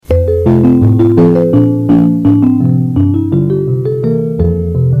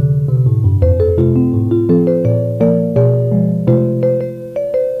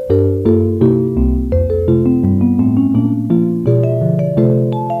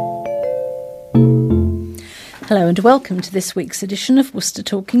Hello and welcome to this week's edition of Worcester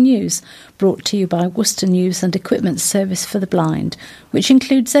Talking News, brought to you by Worcester News and Equipment Service for the Blind, which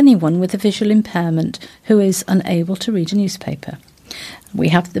includes anyone with a visual impairment who is unable to read a newspaper. We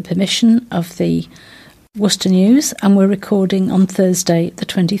have the permission of the Worcester News and we're recording on Thursday the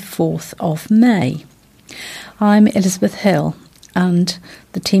 24th of May. I'm Elizabeth Hill and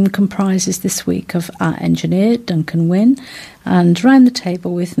the team comprises this week of our engineer Duncan Wynne, and round the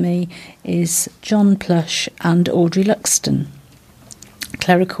table with me is John Plush and Audrey Luxton.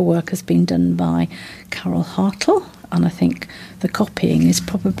 Clerical work has been done by Carol Hartle, and I think the copying is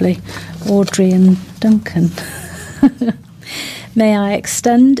probably Audrey and Duncan. May I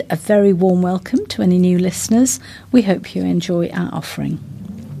extend a very warm welcome to any new listeners. We hope you enjoy our offering.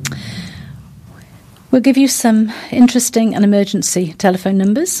 We'll give you some interesting and emergency telephone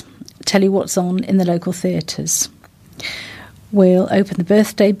numbers, tell you what's on in the local theatres. We'll open the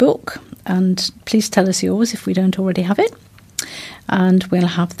birthday book, and please tell us yours if we don't already have it. And we'll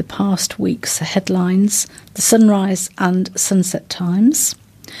have the past week's headlines, the sunrise and sunset times,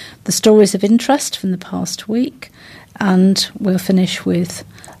 the stories of interest from the past week, and we'll finish with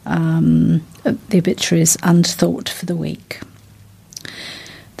the obituaries and thought for the week.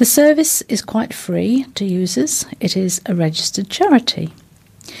 The service is quite free to users. It is a registered charity.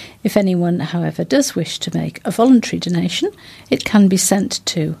 If anyone, however, does wish to make a voluntary donation, it can be sent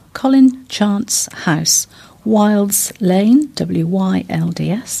to Colin Chance House, Wilds Lane,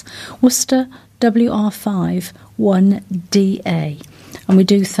 WYLDS, Worcester, WR5 1DA. And we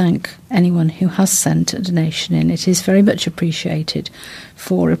do thank anyone who has sent a donation in. It is very much appreciated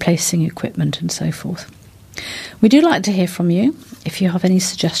for replacing equipment and so forth. We do like to hear from you. If you have any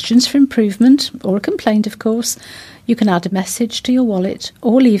suggestions for improvement, or a complaint, of course, you can add a message to your wallet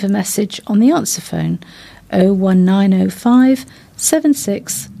or leave a message on the answer phone 01905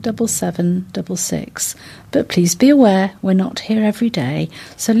 767766. But please be aware we're not here every day,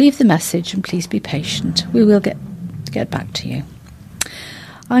 so leave the message and please be patient. We will get back to you.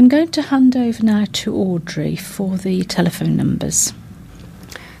 I'm going to hand over now to Audrey for the telephone numbers.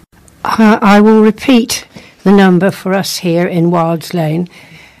 I will repeat the number for us here in Wilds Lane.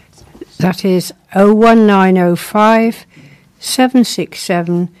 That is 01905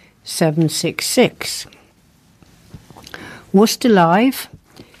 767 766. Worcester Live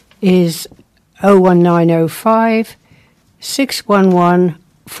is 01905 611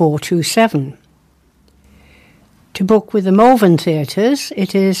 427. To book with the Malvern Theatres,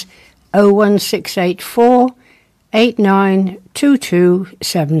 it is 01684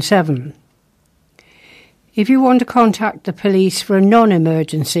 892277. If you want to contact the police for a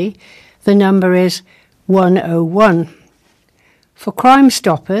non-emergency, the number is 101. For Crime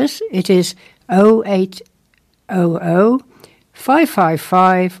Stoppers, it is 0800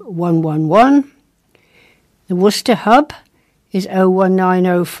 555 111. The Worcester Hub is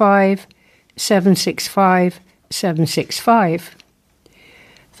 01905 765 765.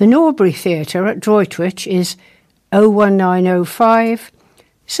 The Norbury Theatre at Droitwich is 01905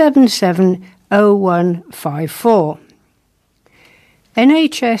 770154.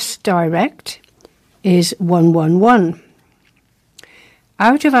 NHS Direct is 111.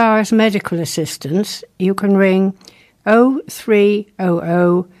 Out of hours medical assistance, you can ring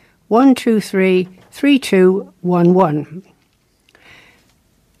 0300 123 3211.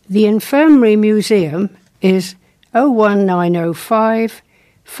 The Infirmary Museum is 01905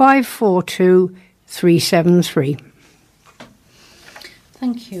 542 373.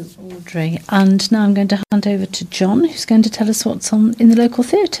 Thank you, Audrey. And now I'm going to hand over to John, who's going to tell us what's on in the local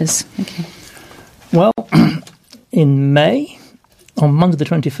theatres. Okay. Well, in May, on Monday the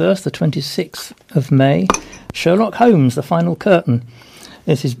 21st, the 26th of May, Sherlock Holmes, The Final Curtain.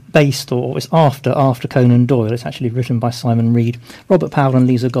 This is based, or it's after Conan Doyle. It's actually written by Simon Reed, Robert Powell and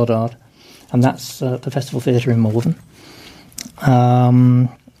Lisa Goddard. And that's the Festival Theatre in Malvern.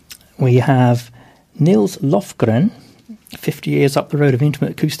 We have Nils Lofgren, 50 years up the road of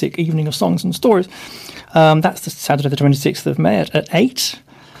intimate acoustic evening of songs and stories. That's the Saturday the 26th of May at 8.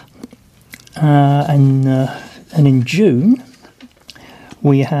 And in June,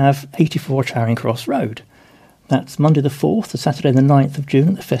 we have 84 Charing Cross Road. That's Monday the 4th to Saturday the 9th of June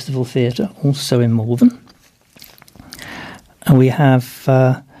at the Festival Theatre, also in Malvern. And we have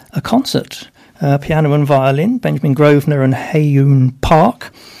a concert, piano and violin, Benjamin Grosvenor and Hyun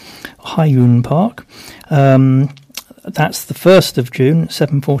Park. That's the 1st of June,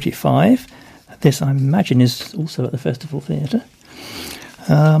 7:45. This, I imagine, is also at the Festival Theatre.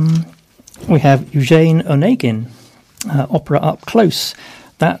 We have Eugene Onegin, opera Up Close.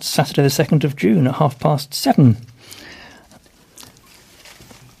 That's Saturday the 2nd of June at 7:30.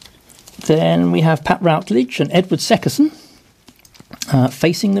 Then we have Pat Routledge and Edward Seckerson,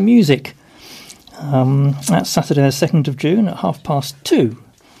 Facing the Music. That's Saturday the 2nd of June at 2:30.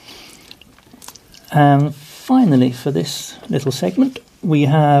 And finally, for this little segment, we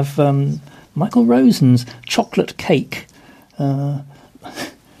have Michael Rosen's Chocolate Cake.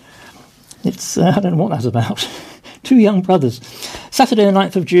 It's I don't know what that's about. Two young brothers. Saturday the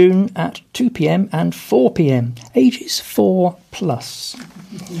 9th of June at 2 p.m. and 4 p.m. Ages 4+.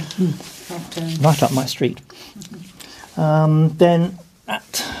 Right up my street. Then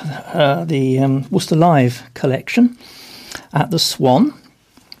at the Worcester Live collection at the Swan,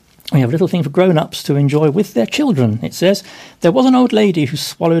 we have a little thing for grown-ups to enjoy with their children. It says, there was an old lady who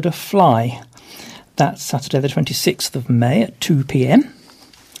swallowed a fly. That's Saturday the 26th of May at 2 p.m.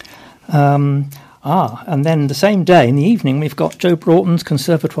 And then the same day in the evening we've got Joe Broughton's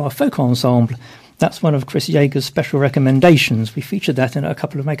Conservatoire Folk Ensemble. That's one of Chris Yeager's special recommendations. We featured that in a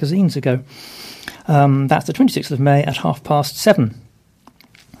couple of magazines ago. That's the 26th of May at 7:30.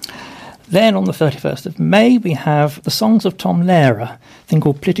 Then on the 31st of May we have the Songs of Tom Lehrer, a thing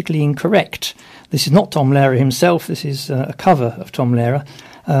called Politically Incorrect. This is not Tom Lehrer himself, this is a cover of Tom Lehrer,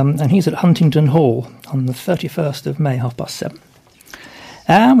 and he's at Huntingdon Hall on the 31st of May, 7:30.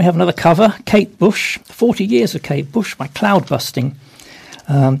 And we have another cover, Kate Bush, 40 Years of Kate Bush by Cloudbusting.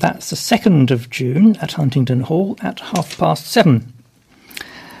 That's the 2nd of June at Huntingdon Hall at 7:30.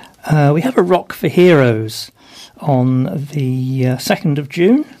 We have a Rock for Heroes on the 2nd of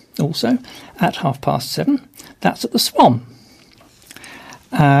June, also at 7:30. That's at the Swan.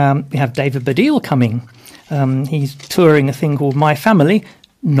 We have David Baddiel coming. He's touring a thing called My Family,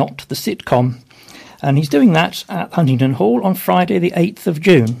 not the sitcom. And he's doing that at Huntingdon Hall on Friday the 8th of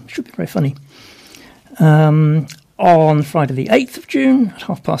June. Should be very funny. On Friday the 8th of June at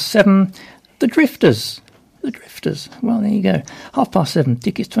 7:30, The Drifters. The Drifters. Well, there you go. 7:30.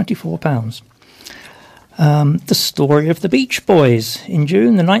 Tickets £24. The Story of the Beach Boys in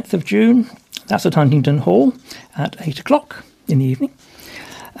June, the 9th of June. That's at Huntingdon Hall at 8 o'clock in the evening.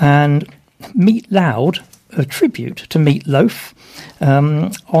 And Meat Loud, a tribute to Meat Loaf,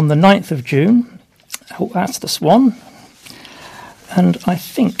 on the 9th of June. Oh, that's the Swan. And I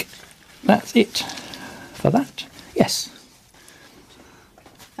think that's it for that. Yes.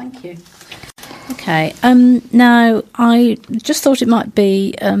 Thank you. Okay. Now, I just thought it might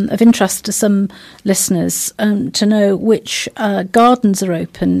be of interest to some listeners to know which gardens are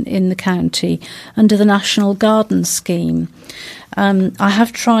open in the county under the National Garden Scheme. I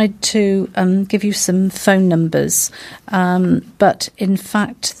have tried to give you some phone numbers, but in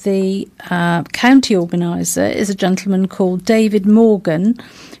fact the county organiser is a gentleman called David Morgan,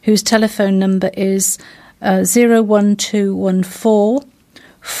 whose telephone number is 01214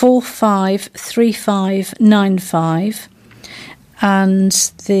 453595, and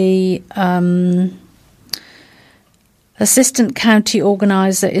the assistant county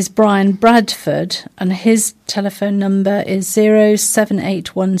organiser is Brian Bradford, and his telephone number is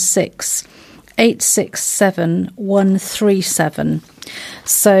 07816 867 137.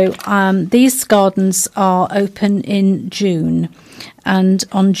 So these gardens are open in June, and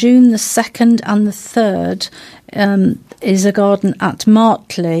on June the 2nd and the 3rd is a garden at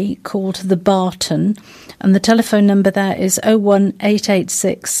Martley called the Barton, and the telephone number there is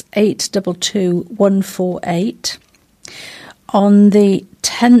 01886 822 148. On the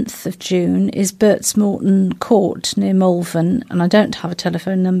 10th of June is Birtsmorton Court near Malvern, and I don't have a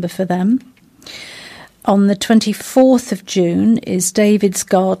telephone number for them. On the 24th of June is David's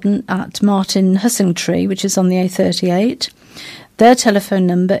Garden at Martin Hussingtree, which is on the A38. Their telephone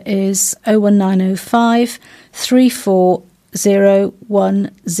number is 01905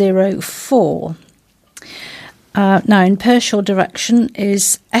 340104. Now, in Pershore direction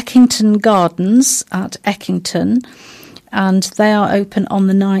is Eckington Gardens at Eckington, and they are open on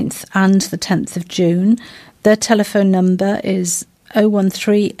the 9th and the 10th of June. Their telephone number is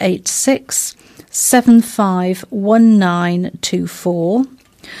 01386 751924.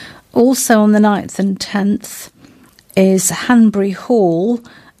 Also on the 9th and 10th is Hanbury Hall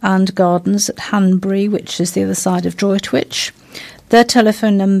and Gardens at Hanbury, which is the other side of Droitwich. Their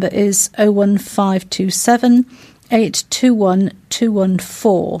telephone number is 01527 821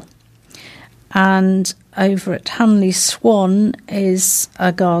 214. And over at Hanley Swan is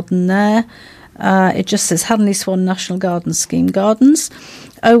a garden there. It just says Hanley Swan National Garden Scheme Gardens,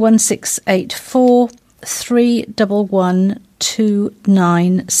 01684 311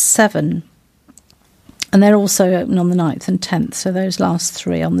 297. And they're also open on the 9th and 10th, so those last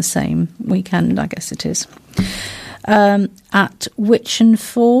three on the same weekend, I guess it is. At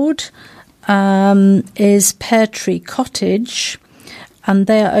Witchenford is Pear Tree Cottage, and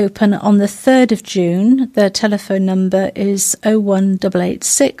they are open on the 3rd of June. Their telephone number is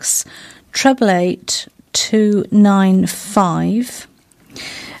 01886 888 295.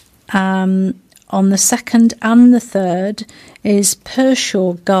 On the 2nd and the 3rd is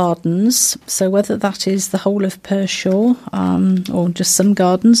Pershaw Gardens. So whether that is the whole of Pershaw or just some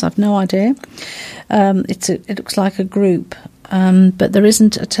gardens, I've no idea. It looks like a group, but there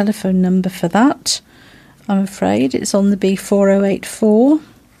isn't a telephone number for that, I'm afraid. It's on the B4084.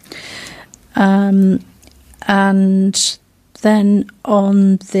 And then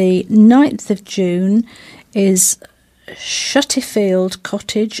on the 9th of June is Shutterfield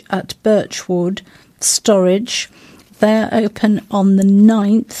Cottage at Birchwood, Storage. They're open on the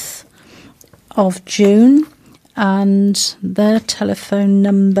 9th of June, and their telephone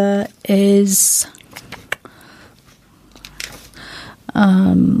number is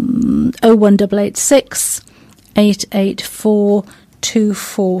 01886 884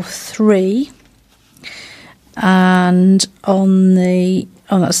 243. And on the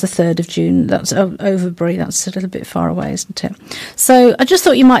that's the 3rd of June. That's Overbury. That's a little bit far away, isn't it? So I just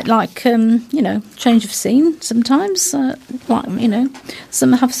thought you might like, change of scene sometimes. Some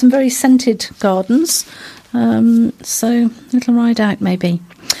have some very scented gardens. So little ride out maybe.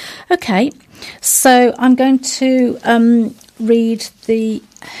 Okay, so I'm going to read the...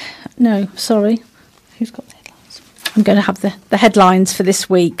 No, sorry. Who's got the headlines? I'm going to have the headlines for this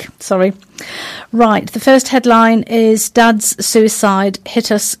week. Sorry. Right, the first headline is Dad's suicide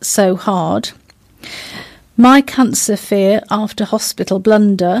hit us so hard. My cancer fear after hospital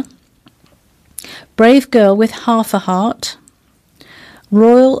blunder. Brave girl with half a heart.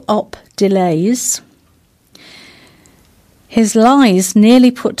 Royal op delays. His lies nearly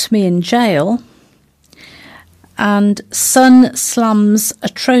put me in jail. And son slams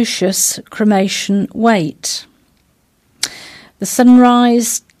atrocious cremation wait. The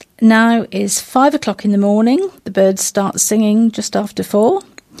sunrise now is 5 o'clock in the morning. The birds start singing just after 4,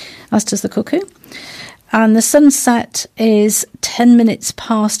 as does the cuckoo. And the sunset is 10 minutes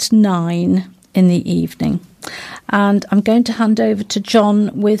past 9 in the evening. And I'm going to hand over to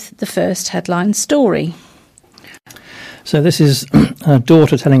John with the first headline story. So this is a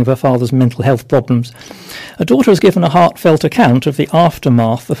daughter telling of her father's mental health problems. A daughter has given a heartfelt account of the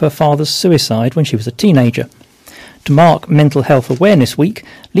aftermath of her father's suicide when she was a teenager. To mark Mental Health Awareness Week,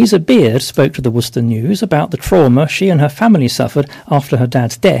 Lisa Beard spoke to the Worcester News about the trauma she and her family suffered after her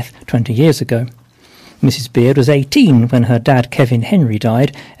dad's death 20 years ago. Mrs. Beard was 18 when her dad Kevin Henry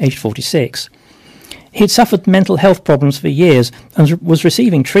died, aged 46. He had suffered mental health problems for years and was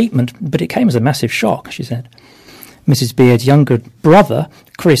receiving treatment, but it came as a massive shock, she said. Mrs. Beard's younger brother,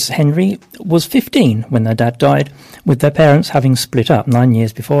 Chris Henry, was 15 when their dad died, with their parents having split up 9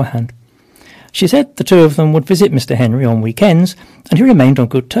 years beforehand. She said the two of them would visit Mr. Henry on weekends, and he remained on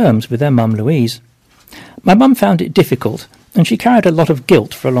good terms with their mum Louise. My mum found it difficult, and she carried a lot of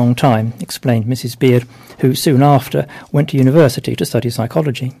guilt for a long time, explained Mrs. Beard, who soon after went to university to study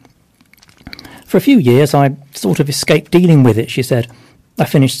psychology. For a few years I sort of escaped dealing with it, she said. I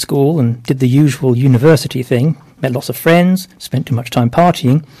finished school and did the usual university thing, met lots of friends, spent too much time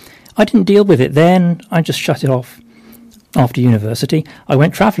partying. I didn't deal with it then, I just shut it off. After university, I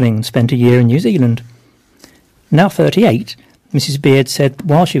went travelling and spent a year in New Zealand. Now 38, Mrs. Beard said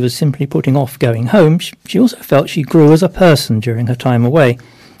while she was simply putting off going home, she also felt she grew as a person during her time away.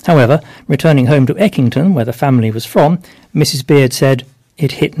 However, returning home to Eckington, where the family was from, Mrs. Beard said,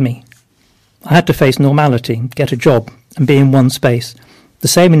 "It hit me. I had to face normality, get a job, and be in one space. The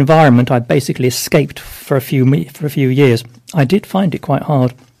same environment I basically escaped for a few years. I did find it quite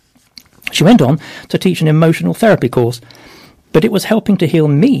hard." She went on to teach an emotional therapy course, but it was helping to heal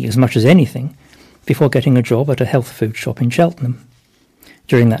me as much as anything, before getting a job at a health food shop in Cheltenham.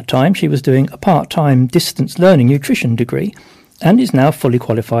 During that time, she was doing a part-time distance learning nutrition degree and is now a fully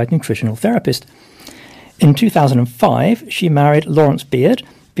qualified nutritional therapist. In 2005, she married Lawrence Beard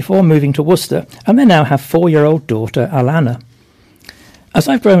before moving to Worcester, and they now have 4-year-old daughter Alana. As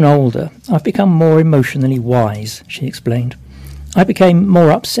I've grown older, I've become more emotionally wise, she explained. I became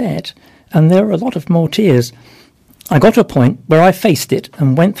more upset, and there were a lot of more tears. I got to a point where I faced it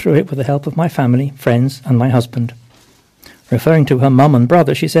and went through it with the help of my family, friends, and my husband. Referring to her mum and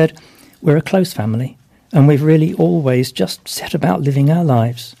brother, she said, "We're a close family, and we've really always just set about living our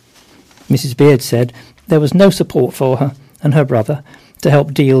lives." Mrs. Beard said there was no support for her and her brother to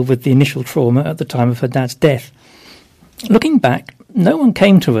help deal with the initial trauma at the time of her dad's death. Looking back, no one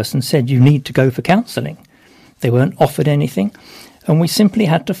came to us and said, "You need to go for counselling." They weren't offered anything, and we simply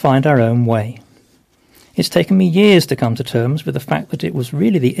had to find our own way. It's taken me years to come to terms with the fact that it was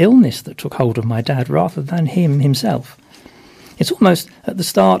really the illness that took hold of my dad rather than him himself. It's almost, at the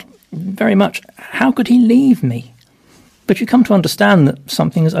start, very much, how could he leave me? But you come to understand that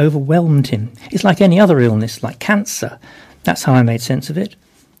something has overwhelmed him. It's like any other illness, like cancer. That's how I made sense of it.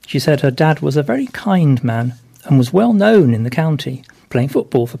 She said her dad was a very kind man and was well known in the county, playing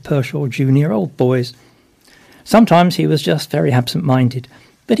football for Pershore Junior Old Boys. Sometimes he was just very absent-minded,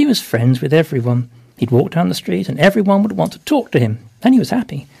 but he was friends with everyone. He'd walk down the street and everyone would want to talk to him, and he was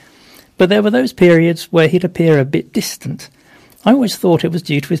happy. But there were those periods where he'd appear a bit distant. I always thought it was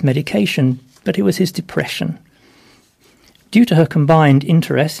due to his medication, but it was his depression. Due to her combined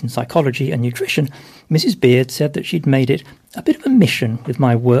interest in psychology and nutrition, Mrs. Beard said that she'd made it a bit of a mission with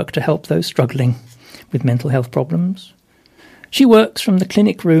my work to help those struggling with mental health problems. She works from the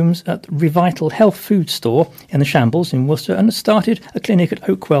clinic rooms at the Revital Health Food Store in the Shambles in Worcester and has started a clinic at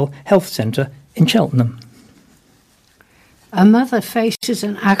Oakwell Health Centre in Cheltenham. A mother faces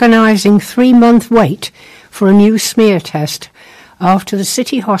an agonising 3-month wait for a new smear test after the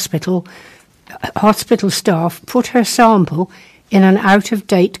city hospital staff put her sample in an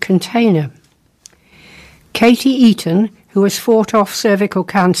out-of-date container. Katie Eaton, who has fought off cervical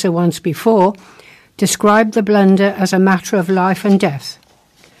cancer once before, described the blunder as a matter of life and death.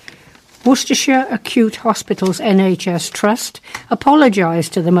 Worcestershire Acute Hospitals NHS Trust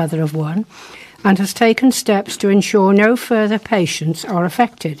apologised to the mother of one and has taken steps to ensure no further patients are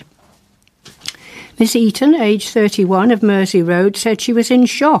affected. Miss Eaton, aged 31, of Mersey Road, said she was in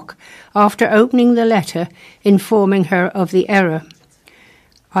shock after opening the letter informing her of the error.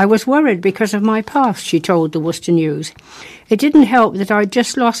 I was worried because of my past, she told the Worcester News. It didn't help that I'd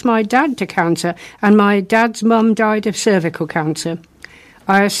just lost my dad to cancer and my dad's mum died of cervical cancer.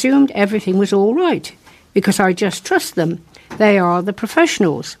 I assumed everything was all right because I just trust them. They are the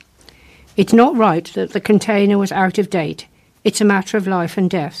professionals. It's not right that the container was out of date. It's a matter of life and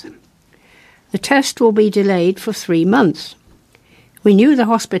death. The test will be delayed for 3 months. We knew the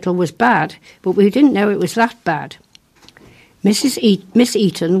hospital was bad, but we didn't know it was that bad. Miss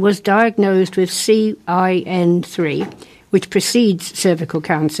Eaton was diagnosed with CIN3, which precedes cervical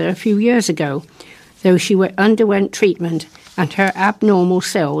cancer, a few years ago, though she underwent treatment and her abnormal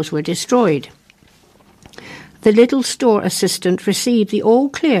cells were destroyed. The little store assistant received the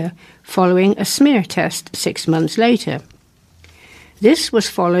all-clear following a smear test 6 months later. This was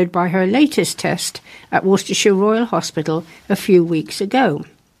followed by her latest test at Worcestershire Royal Hospital a few weeks ago.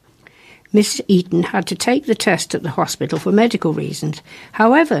 Miss Eaton had to take the test at the hospital for medical reasons.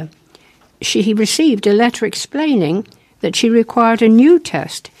 However, she received a letter explaining that she required a new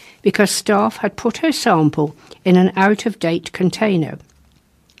test because staff had put her sample in an out-of-date container.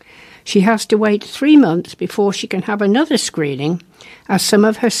 She has to wait 3 months before she can have another screening, as some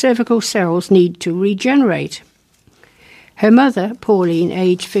of her cervical cells need to regenerate. Her mother, Pauline,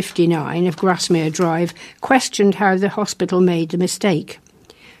 aged 59, of Grasmere Drive, questioned how the hospital made the mistake.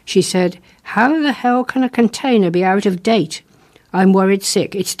 She said, "How the hell can a container be out of date? I'm worried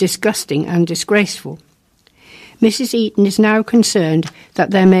sick. It's disgusting and disgraceful." Mrs. Eaton is now concerned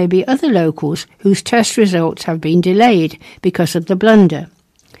that there may be other locals whose test results have been delayed because of the blunder.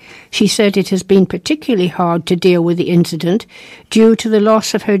 She said it has been particularly hard to deal with the incident due to the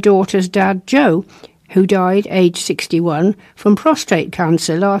loss of her daughter's dad, Joe, who died aged 61 from prostate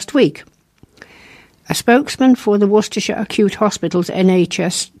cancer last week. A spokesman for the Worcestershire Acute Hospitals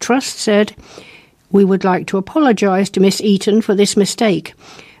NHS Trust said, "We would like to apologise to Miss Eaton for this mistake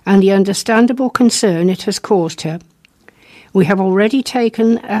and the understandable concern it has caused her. We have already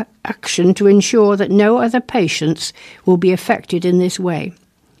taken action to ensure that no other patients will be affected in this way.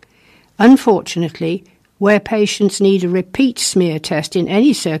 Unfortunately, where patients need a repeat smear test in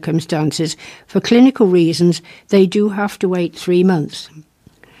any circumstances, for clinical reasons, they do have to wait 3 months.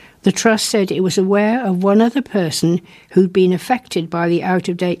 The Trust said it was aware of one other person who'd been affected by the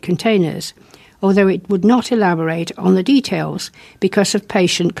out-of-date containers, although it would not elaborate on the details because of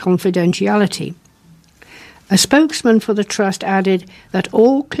patient confidentiality. A spokesman for the Trust added that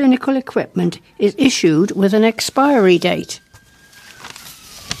all clinical equipment is issued with an expiry date.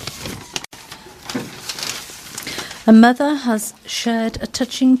 A mother has shared a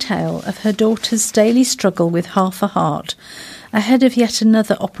touching tale of her daughter's daily struggle with half a heart ahead of yet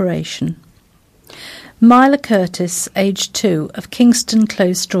another operation. Myla Curtis, aged 2, of Kingston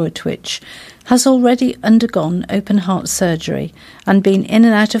Close, Droitwich, has already undergone open heart surgery and been in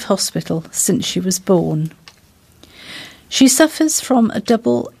and out of hospital since she was born. She suffers from a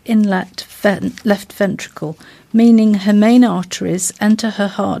double inlet left ventricle, meaning her main arteries enter her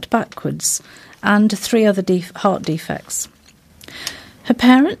heart backwards, and 3 other heart defects. Her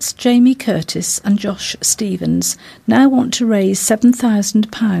parents, Jamie Curtis and Josh Stevens, now want to raise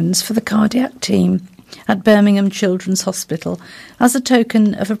 £7,000 for the cardiac team at Birmingham Children's Hospital as a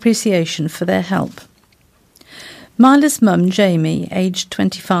token of appreciation for their help. Mila's mum, Jamie, aged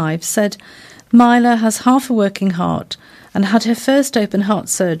 25, said Mila has half a working heart and had her first open heart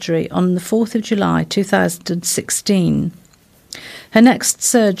surgery on the 4th of July 2016. Her next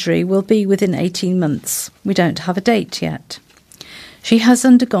surgery will be within 18 months. We don't have a date yet. She has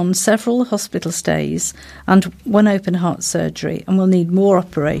undergone several hospital stays and one open heart surgery and will need more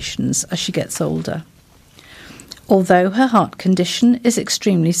operations as she gets older. Although her heart condition is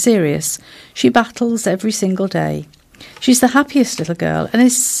extremely serious, she battles every single day. She's the happiest little girl and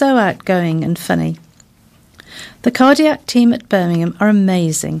is so outgoing and funny. The cardiac team at Birmingham are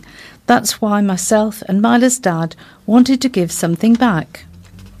amazing. That's why myself and Mila's dad wanted to give something back.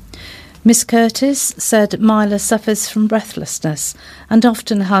 Miss Curtis said Mila suffers from breathlessness and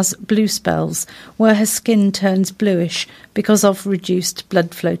often has blue spells where her skin turns bluish because of reduced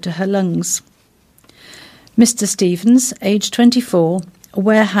blood flow to her lungs. Mr. Stevens, aged 24, a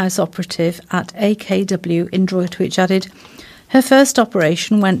warehouse operative at AKW in Droitwich, added, her first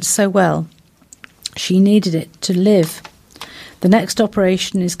operation went so well. She needed it to live. The next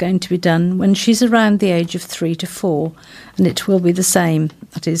operation is going to be done when she's around the age of 3 to 4, and it will be the same,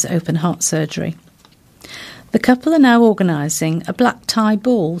 that is, open heart surgery. The couple are now organising a black tie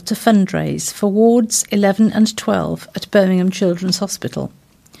ball to fundraise for wards 11 and 12 at Birmingham Children's Hospital.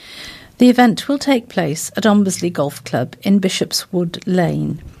 The event will take place at Ombersley Golf Club in Bishopswood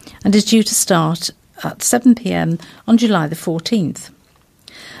Lane and is due to start at 7 p.m. on July the 14th.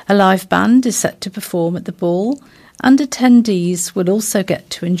 A live band is set to perform at the ball, and attendees will also get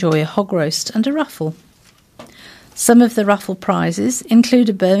to enjoy a hog roast and a raffle. Some of the raffle prizes include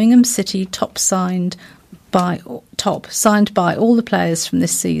a Birmingham City top signed by all the players from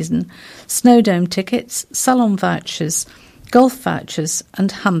this season, Snowdome tickets, salon vouchers, golf vouchers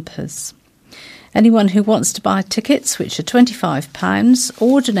and hampers. Anyone who wants to buy tickets, which are £25,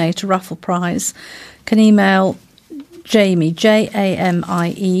 or donate a raffle prize, can email Jamie,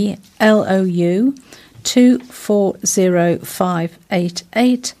 JAMIELOU,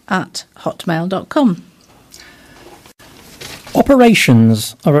 240588 at hotmail.com.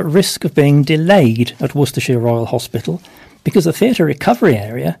 Operations are at risk of being delayed at Worcestershire Royal Hospital because the theatre recovery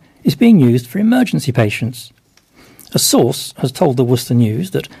area is being used for emergency patients. A source has told the Worcester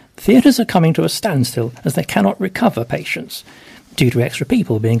News that theatres are coming to a standstill as they cannot recover patients due to extra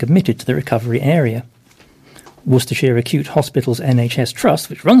people being admitted to the recovery area. Worcestershire Acute Hospitals NHS Trust,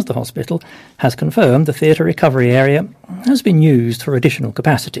 which runs the hospital, has confirmed the theatre recovery area has been used for additional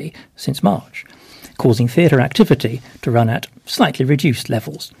capacity since March, causing theatre activity to run at slightly reduced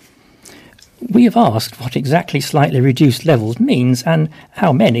levels. We have asked what exactly slightly reduced levels means and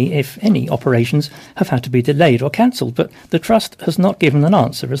how many, if any, operations have had to be delayed or cancelled, but the Trust has not given an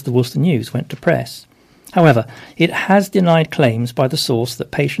answer as the Worcester News went to press. However, it has denied claims by the source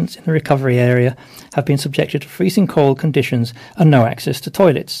that patients in the recovery area have been subjected to freezing cold conditions and no access to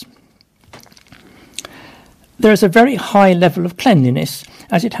toilets. There is a very high level of cleanliness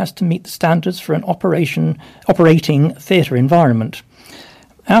as it has to meet the standards for an operating theatre environment.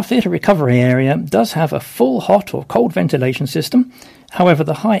 Our theatre recovery area does have a full hot or cold ventilation system. However,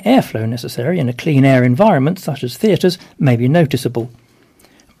 the high airflow necessary in a clean air environment such as theatres may be noticeable.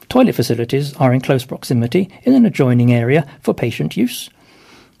 Toilet facilities are in close proximity in an adjoining area for patient use.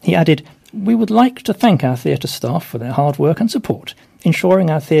 He added, "We would like to thank our theatre staff for their hard work and support, ensuring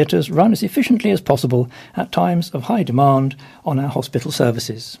our theatres run as efficiently as possible at times of high demand on our hospital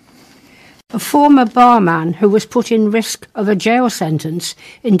services." A former barman who was put in risk of a jail sentence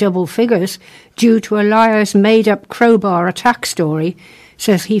in double figures due to a liar's made-up crowbar attack story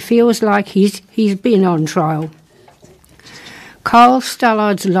says he feels like he's been on trial. Carl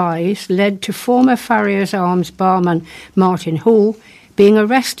Stallard's lies led to former Farrier's Arms barman Martin Hall being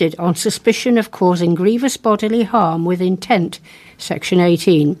arrested on suspicion of causing grievous bodily harm with intent, Section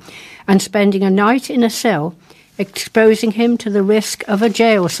 18, and spending a night in a cell, exposing him to the risk of a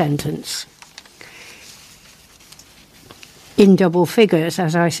jail sentence. In double figures,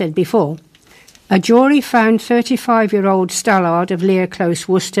 as I said before. A jury found 35-year-old Stallard of Lear Close,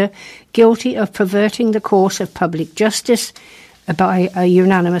 Worcester, guilty of perverting the course of public justice by a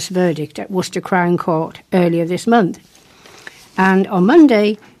unanimous verdict at Worcester Crown Court earlier this month. And on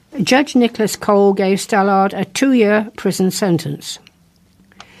Monday, Judge Nicholas Cole gave Stallard a 2-year prison sentence.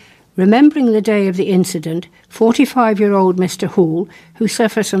 Remembering the day of the incident, 45-year-old Mr. Hall, who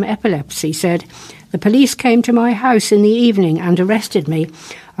suffers from epilepsy, said, "The police came to my house in the evening and arrested me.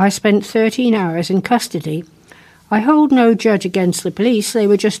 I spent 13 hours in custody. I hold no judge against the police. They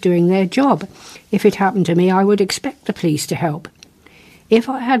were just doing their job. If it happened to me, I would expect the police to help. If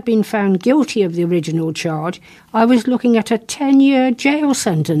I had been found guilty of the original charge, I was looking at a 10-year jail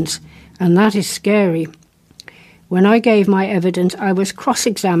sentence, and that is scary. When I gave my evidence, I was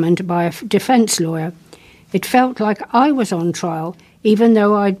cross-examined by a defence lawyer. It felt like I was on trial, even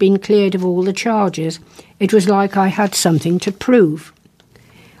though I'd been cleared of all the charges. It was like I had something to prove.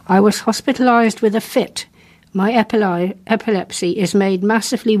 I was hospitalised with a fit. My epilepsy is made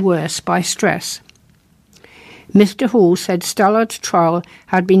massively worse by stress. Mr. Hall said Stallard's trial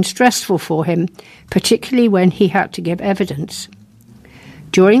had been stressful for him, particularly when he had to give evidence.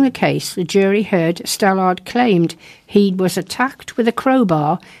 During the case, the jury heard Stallard claimed he was attacked with a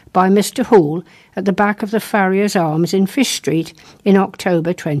crowbar by Mr. Hall at the back of the Farrier's Arms in Fish Street in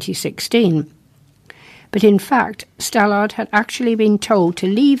October 2016. But in fact, Stallard had actually been told to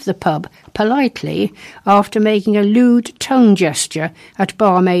leave the pub politely after making a lewd tongue gesture at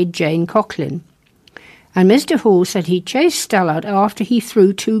barmaid Jane Coughlin. And Mr. Hall said he chased Stallard after he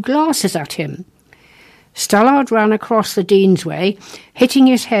threw 2 glasses at him. Stallard ran across the Deansway, hitting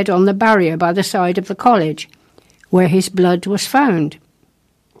his head on the barrier by the side of the college, where his blood was found.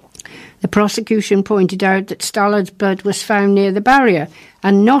 The prosecution pointed out that Stallard's blood was found near the barrier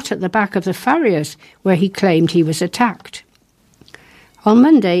and not at the back of the Farriers, where he claimed he was attacked. On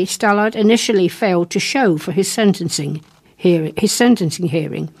Monday, Stallard initially failed to show for his sentencing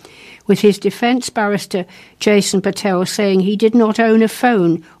hearing, with his defence barrister Jason Patel saying he did not own a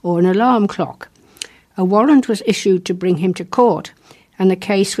phone or an alarm clock. A warrant was issued to bring him to court, and the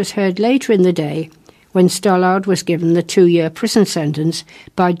case was heard later in the day when Stallard was given the 2-year prison sentence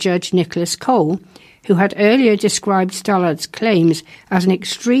by Judge Nicholas Cole, who had earlier described Stallard's claims as an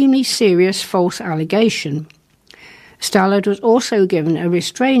extremely serious false allegation. Stallard was also given a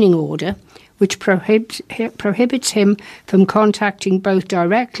restraining order which prohibits him from contacting both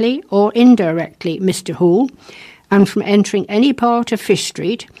directly or indirectly Mr. Hall and from entering any part of Fish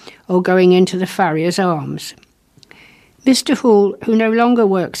Street or going into the Farrier's Arms. Mr. Hall, who no longer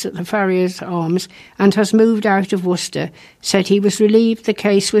works at the Farrier's Arms and has moved out of Worcester, said he was relieved the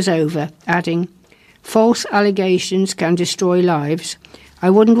case was over, adding, "False allegations can destroy lives. I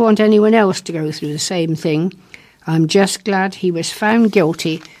wouldn't want anyone else to go through the same thing. I'm just glad he was found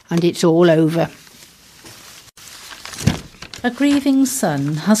guilty and it's all over." A grieving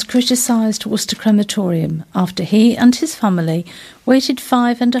son has criticised Worcester Crematorium after he and his family waited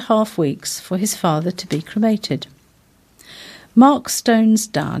 5.5 weeks for his father to be cremated. Mark Stone's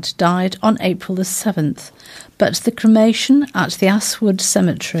dad died on April the 7th, but the cremation at the Asswood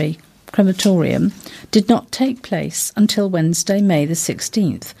Cemetery Crematorium did not take place until Wednesday, May the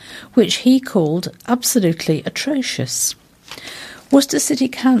 16th, which he called absolutely atrocious. Worcester City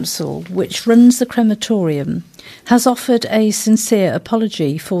Council, which runs the crematorium, has offered a sincere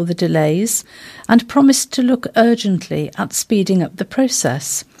apology for the delays and promised to look urgently at speeding up the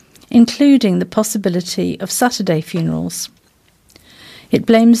process, including the possibility of Saturday funerals. It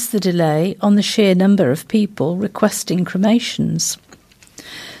blames the delay on the sheer number of people requesting cremations.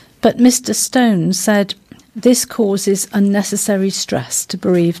 But Mr. Stone said, "This causes unnecessary stress to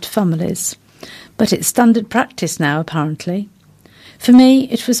bereaved families, but it's standard practice now, apparently. For me,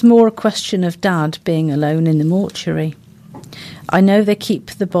 it was more a question of Dad being alone in the mortuary. I know they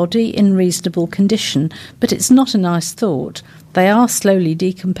keep the body in reasonable condition, but it's not a nice thought. They are slowly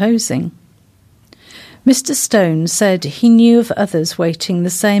decomposing." Mr. Stone said he knew of others waiting the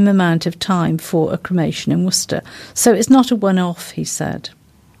same amount of time for a cremation in Worcester, so it's not a one-off, he said.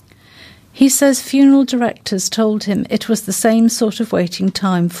 He says funeral directors told him it was the same sort of waiting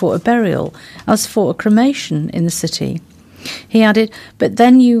time for a burial as for a cremation in the city. He added, "But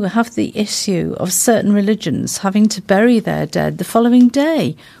then you have the issue of certain religions having to bury their dead the following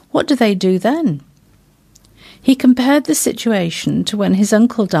day. What do they do then?" He compared the situation to when his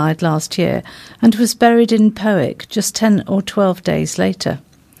uncle died last year and was buried in Powick just 10 or 12 days later.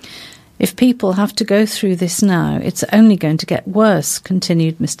 "If people have to go through this now, it's only going to get worse,"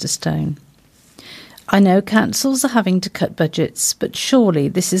 continued Mr. Stone. "I know councils are having to cut budgets, but surely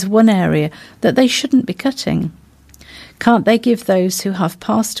this is one area that they shouldn't be cutting. Can't they give those who have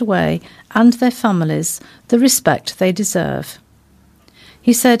passed away and their families the respect they deserve?"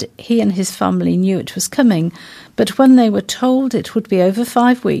 He said he and his family knew it was coming, but when they were told it would be over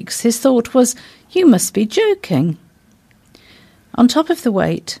 5 weeks, his thought was, "You must be joking." On top of the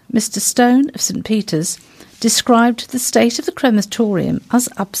wait, Mr. Stone of St. Peter's described the state of the crematorium as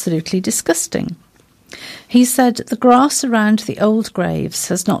absolutely disgusting. He said the grass around the old graves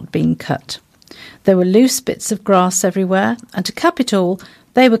has not been cut. There were loose bits of grass everywhere, and to cap it all,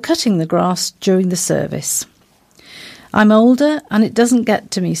 they were cutting the grass during the service. "I'm older and it doesn't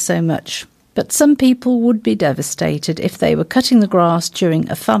get to me so much. but some people would be devastated if they were cutting the grass during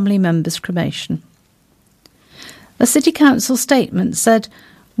a family member's cremation. A City Council statement said,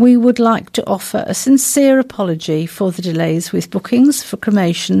 "We would like to offer a sincere apology for the delays with bookings for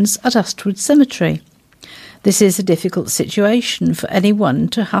cremations at Astwood Cemetery. This is a difficult situation for anyone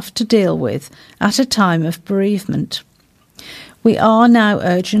to have to deal with at a time of bereavement. We are now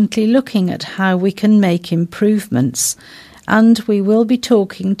urgently looking at how we can make improvements, and we will be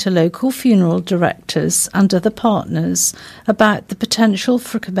talking to local funeral directors and other partners about the potential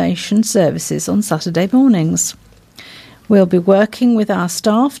for cremation services on Saturday mornings. We'll be working with our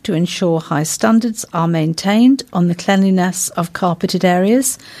staff to ensure high standards are maintained on the cleanliness of carpeted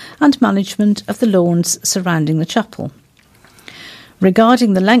areas and management of the lawns surrounding the chapel."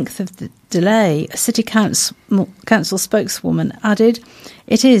 Regarding the length of the delay, a City Council spokeswoman added,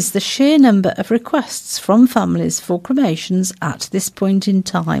 "It is the sheer number of requests from families for cremations at this point in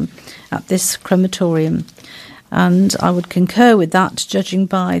time, at this crematorium." And I would concur with that, judging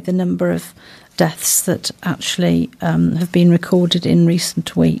by the number of deaths that actually have been recorded in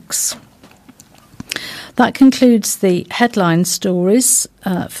recent weeks. That concludes the headline stories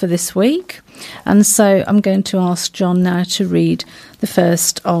for this week. And so I'm going to ask John now to read the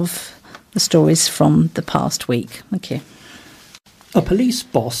first of the stories from the past week. Thank you. A police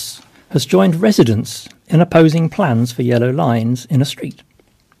boss has joined residents in opposing plans for yellow lines in a street.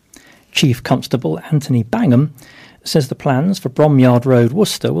 Chief Constable Anthony Bangham says the plans for Bromyard Road,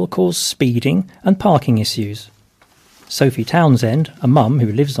 Worcester, will cause speeding and parking issues. Sophie Townsend, a mum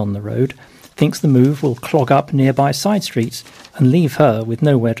who lives on the road, thinks the move will clog up nearby side streets and leave her with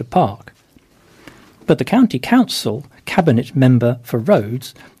nowhere to park. But the County Council Cabinet Member for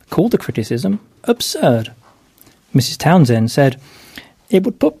Roads called the criticism absurd. Mrs Townsend said, "It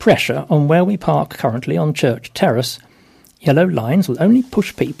would put pressure on where we park currently on Church Terrace. Yellow lines will only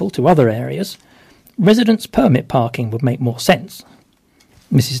push people to other areas. Residents' permit parking would make more sense."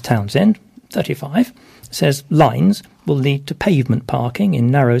 Mrs Townsend, 35, says lines will lead to pavement parking in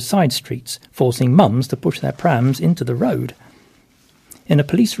narrow side streets, forcing mums to push their prams into the road. In a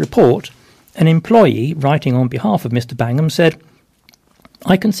police report, an employee writing on behalf of Mr Bangham said,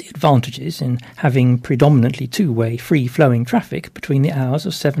 "I can see advantages in having predominantly two-way free-flowing traffic between the hours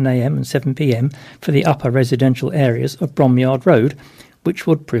of 7 a.m. and 7 p.m. for the upper residential areas of Bromyard Road, which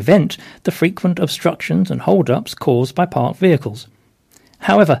would prevent the frequent obstructions and hold-ups caused by parked vehicles.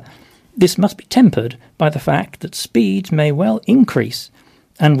 However, this must be tempered by the fact that speeds may well increase,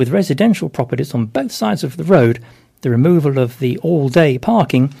 and with residential properties on both sides of the road, the removal of the all-day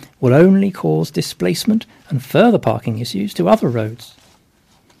parking will only cause displacement and further parking issues to other roads."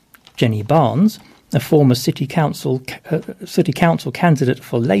 Jenny Barnes, a former City Council candidate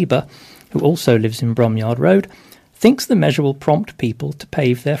for Labour, who also lives in Bromyard Road, thinks the measure will prompt people to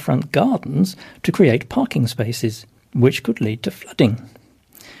pave their front gardens to create parking spaces, which could lead to flooding.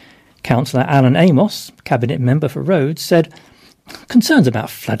 Councillor Alan Amos, Cabinet Member for Roads, said, "Concerns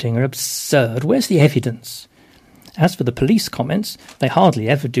about flooding are absurd. Where's the evidence? As for the police comments, they hardly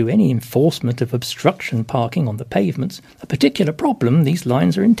ever do any enforcement of obstruction parking on the pavements, a particular problem these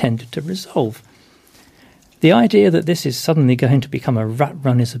lines are intended to resolve. The idea that this is suddenly going to become a rat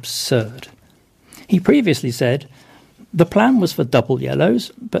run is absurd." He previously said the plan was for double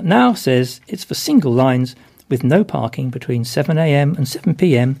yellows, but now says it's for single lines with no parking between 7 a.m. and 7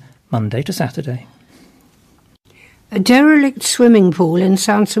 p.m. Monday to Saturday. A derelict swimming pool in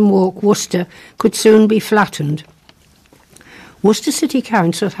Sansom Walk, Worcester, could soon be flattened. Worcester City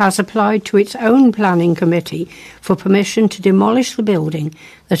Council has applied to its own planning committee for permission to demolish the building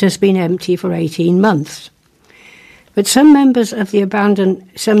that has been empty for 18 months. But some neighbours of the abandoned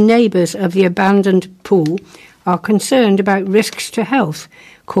pool are concerned about risks to health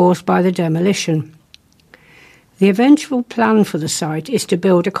caused by the demolition. The eventual plan for the site is to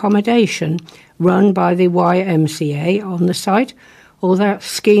build accommodation run by the YMCA on the site, although that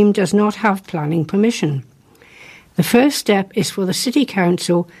scheme does not have planning permission. The first step is for the City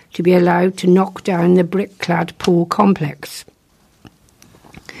Council to be allowed to knock down the brick-clad pool complex.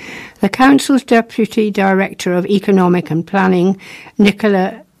 The Council's Deputy Director of Economic and Planning,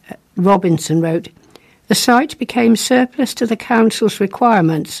 Nicola Robinson, wrote, "The site became surplus to the Council's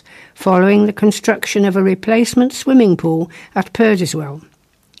requirements following the construction of a replacement swimming pool at Purdiswell.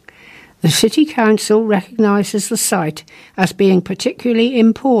 The City Council recognises the site as being particularly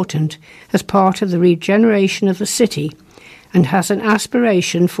important as part of the regeneration of the city and has an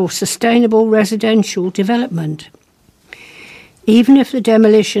aspiration for sustainable residential development. Even if the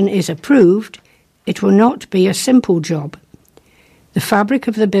demolition is approved, it will not be a simple job. The fabric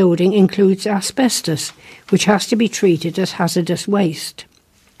of the building includes asbestos, which has to be treated as hazardous waste.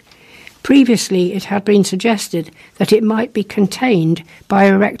 Previously, it had been suggested that it might be contained by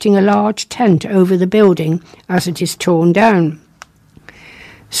erecting a large tent over the building as it is torn down.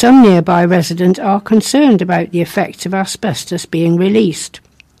 Some nearby residents are concerned about the effects of asbestos being released.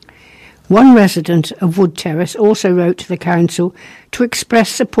 One resident of Wood Terrace also wrote to the council to express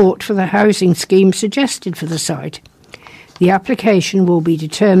support for the housing scheme suggested for the site. The application will be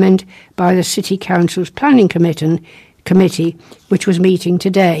determined by the City Council's Planning Committee, which was meeting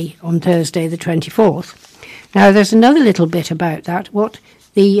today on Thursday the 24th. Now, there's another little bit about that, what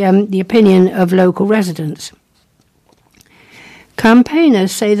the opinion of local residents.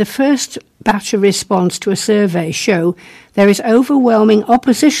 Campaigners say the first batch of response to a survey show there is overwhelming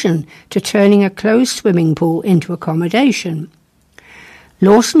opposition to turning a closed swimming pool into accommodation.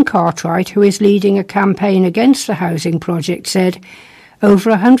 Lawson Cartwright, who is leading a campaign against the housing project, said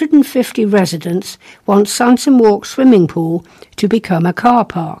over 150 residents want Sansom Walk swimming pool to become a car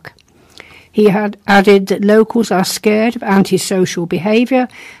park. He had added that locals are scared of antisocial behaviour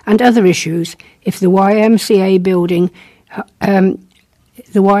and other issues if the YMCA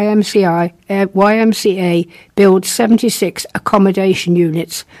builds 76 accommodation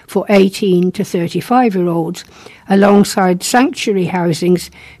units for 18 to 35-year-olds alongside Sanctuary Housing's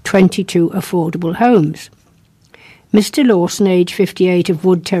 22 affordable homes. Mr Lawson, aged 58, of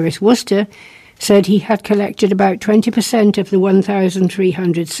Wood Terrace, Worcester, said he had collected about 20% of the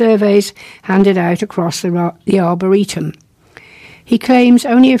 1,300 surveys handed out across the Arboretum. He claims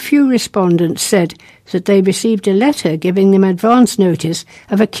only a few respondents said that they received a letter giving them advance notice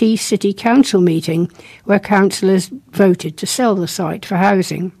of a key city council meeting where councillors voted to sell the site for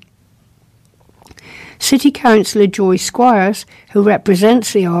housing. City Councillor Joy Squires, who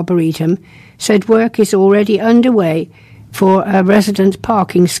represents the Arboretum, said work is already underway for a resident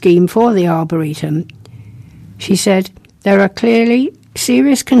parking scheme for the Arboretum. She said there are clearly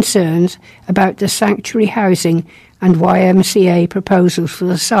serious concerns about the Sanctuary Housing and YMCA proposals for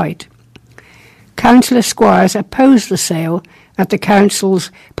the site. Councillor Squires opposed the sale at the Council's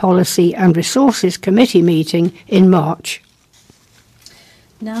Policy and Resources Committee meeting in March.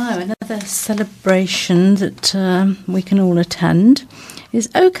 Now, another celebration that we can all attend is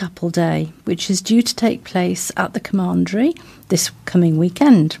Oak Apple Day, which is due to take place at the Commandery this coming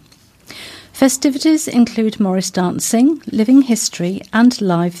weekend. Festivities include Morris dancing, living history and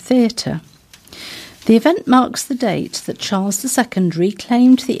live theatre. The event marks the date that Charles II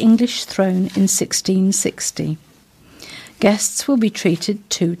reclaimed the English throne in 1660. Guests will be treated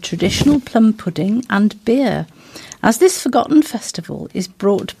to traditional plum pudding and beer, as this forgotten festival is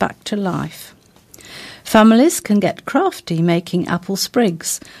brought back to life. Families can get crafty making apple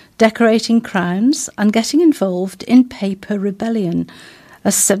sprigs, decorating crowns and getting involved in Paper Rebellion, a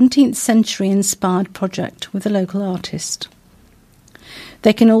 17th century inspired project with a local artist.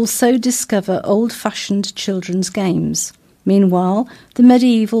 They can also discover old-fashioned children's games. Meanwhile, the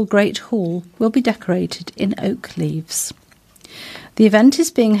medieval Great Hall will be decorated in oak leaves. The event is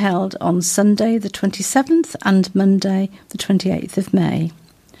being held on Sunday the 27th and Monday the 28th of May.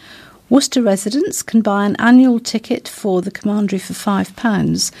 Worcester residents can buy an annual ticket for the Commandery for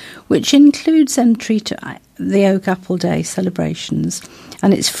 £5, which includes entry to the Oak Apple Day celebrations,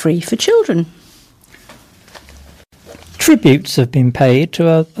 and it's free for children. Tributes have been paid to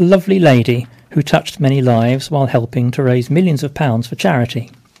a lovely lady who touched many lives while helping to raise millions of pounds for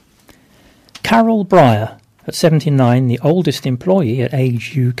charity. Carol Breyer, at 79, the oldest employee at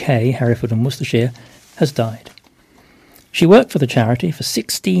Age UK, Hereford and Worcestershire, has died. She worked for the charity for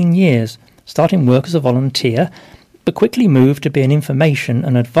 16 years, starting work as a volunteer, but quickly moved to be an information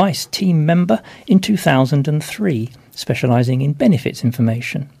and advice team member in 2003, specialising in benefits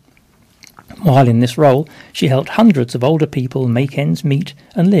information. While in this role, she helped hundreds of older people make ends meet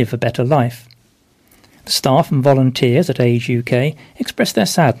and live a better life. The staff and volunteers at Age UK expressed their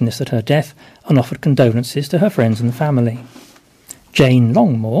sadness at her death and offered condolences to her friends and family. Jane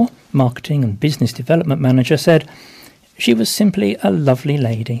Longmore, Marketing and Business Development Manager, said, "She was simply a lovely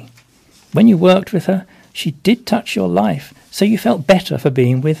lady. When you worked with her, she did touch your life, so you felt better for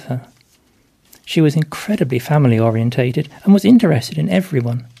being with her. She was incredibly family-orientated and was interested in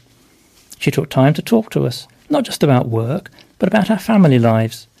everyone. She took time to talk to us, not just about work, but about our family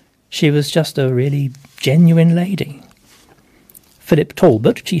lives. She was just a really genuine lady." Philip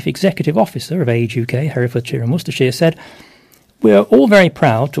Talbot, Chief Executive Officer of Age UK, Herefordshire and Worcestershire, said, "We are all very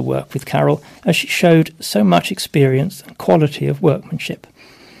proud to work with Carol as she showed so much experience and quality of workmanship,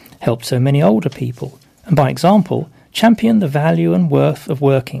 helped so many older people, and by example championed the value and worth of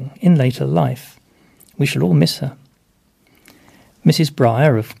working in later life. We shall all miss her." Mrs.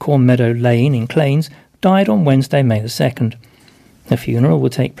 Breyer of Cornmeadow Lane in Claines died on Wednesday, May the 2nd. The funeral will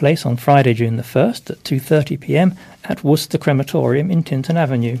take place on Friday, June the 1st at 2:30 p.m. at Worcester Crematorium in Tinton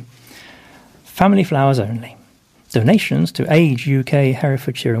Avenue. Family flowers only. Donations to Age UK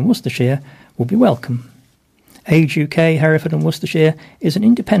Herefordshire and Worcestershire will be welcome. Age UK Hereford and Worcestershire is an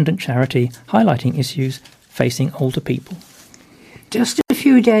independent charity highlighting issues facing older people. Just a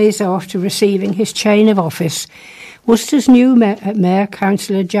few days after receiving his chain of office, Worcester's new Mayor,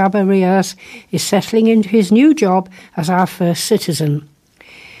 Councillor Jabba Riaz, is settling into his new job as our first citizen.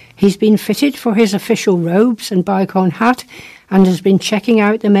 He's been fitted for his official robes and bicon hat and has been checking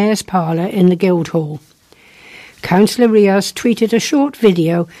out the Mayor's parlour in the Guildhall. Councillor Riaz tweeted a short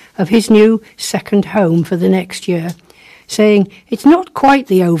video of his new second home for the next year, saying it's not quite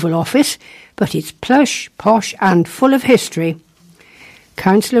the Oval Office, but it's plush, posh and full of history.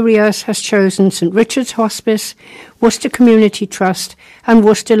 Councillor Riaz has chosen St Richard's Hospice, Worcester Community Trust and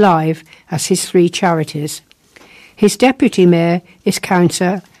Worcester Live as his three charities. His deputy mayor is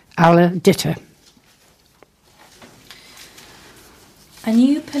Councillor Alla Ditter. A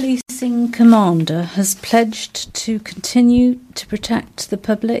new policing commander has pledged to continue to protect the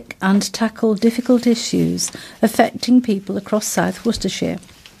public and tackle difficult issues affecting people across South Worcestershire.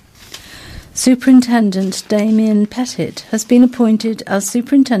 Superintendent Damien Pettit has been appointed as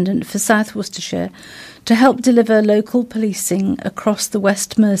Superintendent for South Worcestershire to help deliver local policing across the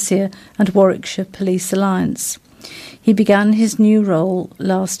West Mercia and Warwickshire Police Alliance. He began his new role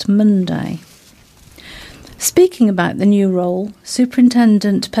last Monday. Speaking about the new role,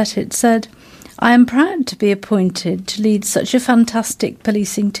 Superintendent Pettit said, "I am proud to be appointed to lead such a fantastic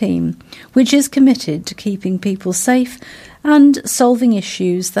policing team, which is committed to keeping people safe and solving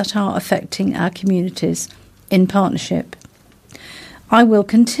issues that are affecting our communities in partnership. I will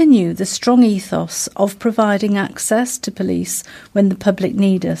continue the strong ethos of providing access to police when the public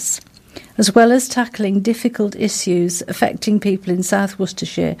need us, as well as tackling difficult issues affecting people in South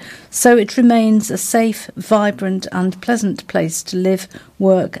Worcestershire, so it remains a safe, vibrant and pleasant place to live,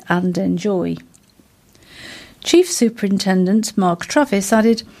 work and enjoy." Chief Superintendent Mark Travis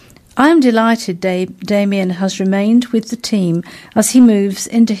added, "I am delighted Damien has remained with the team as he moves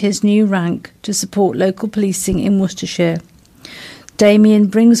into his new rank to support local policing in Worcestershire. Damien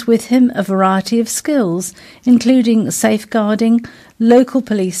brings with him a variety of skills, including safeguarding, local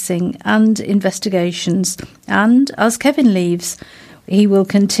policing and investigations, and, as Kevin leaves, he will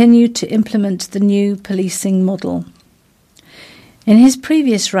continue to implement the new policing model." In his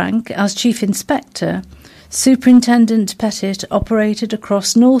previous rank as Chief Inspector, Superintendent Pettit operated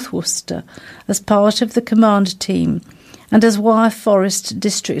across North Worcester as part of the command team, and as Wyre Forest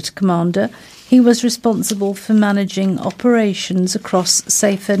District Commander, he was responsible for managing operations across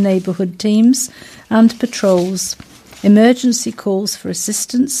safer neighbourhood teams and patrols, emergency calls for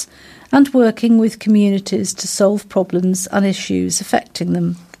assistance, and working with communities to solve problems and issues affecting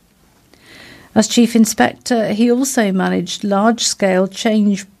them. As Chief Inspector, he also managed large-scale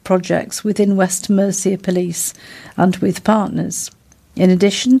change projects within West Mercia Police and with partners. In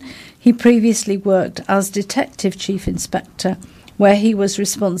addition, he previously worked as Detective Chief Inspector, where he was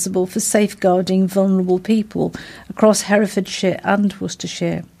responsible for safeguarding vulnerable people across Herefordshire and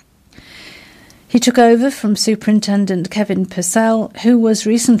Worcestershire. He took over from Superintendent Kevin Purcell, who was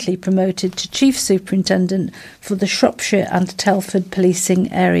recently promoted to Chief Superintendent for the Shropshire and Telford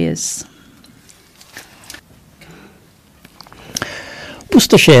policing areas.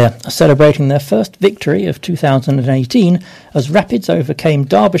 Worcestershire are celebrating their first victory of 2018 as Rapids overcame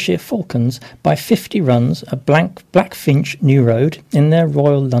Derbyshire Falcons by 50 runs at Blackfinch New Road in their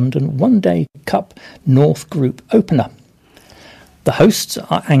Royal London One Day Cup North Group opener. The hosts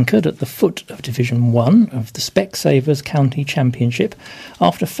are anchored at the foot of Division 1 of the Specsavers County Championship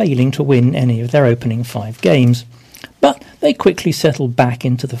after failing to win any of their opening 5 games. But they quickly settled back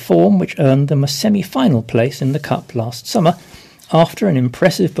into the form which earned them a semi-final place in the Cup last summer after an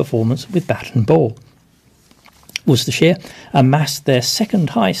impressive performance with bat and ball. Worcestershire amassed their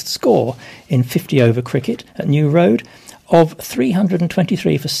second highest score in 50-over cricket at New Road of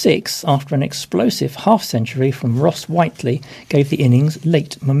 323 for 6 after an explosive half-century from Ross Whiteley gave the innings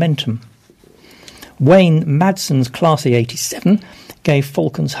late momentum. Wayne Madson's classy 87 gave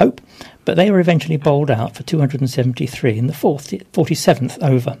Falcons hope, but they were eventually bowled out for 273 in the 47th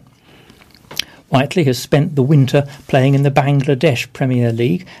over. Whiteley has spent the winter playing in the Bangladesh Premier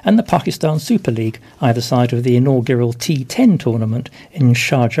League and the Pakistan Super League, either side of the inaugural T10 tournament in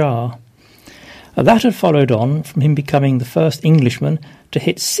Sharjah. That had followed on from him becoming the first Englishman to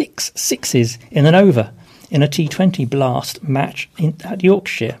hit 6 sixes in an over in a T20 Blast match at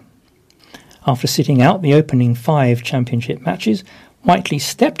Yorkshire. After sitting out the opening 5 championship matches, Whiteley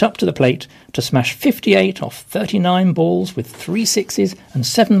stepped up to the plate to smash 58 off 39 balls with 3 sixes and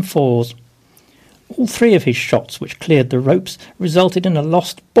 7 fours. All 3 of his shots, which cleared the ropes, resulted in a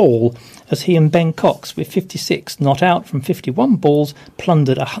lost ball, as he and Ben Cox, with 56 not out from 51 balls,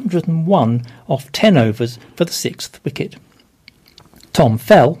 plundered 101 off 10 overs for the 6th wicket. Tom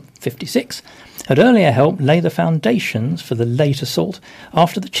Fell, 56, had earlier helped lay the foundations for the late assault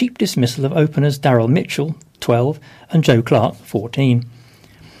after the cheap dismissal of openers Darrell Mitchell, 12, and Joe Clark, 14.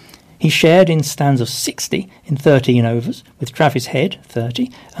 He shared in stands of 60 in 13 overs with Travis Head,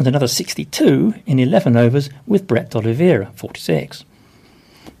 30, and another 62 in 11 overs with Brett Oliveira, 46.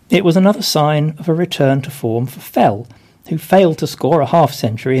 It was another sign of a return to form for Fell, who failed to score a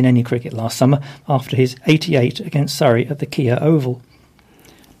half-century in any cricket last summer after his 88 against Surrey at the Kia Oval.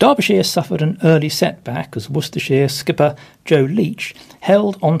 Derbyshire suffered an early setback as Worcestershire skipper Joe Leach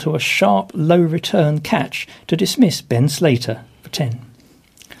held onto a sharp low-return catch to dismiss Ben Slater for 10.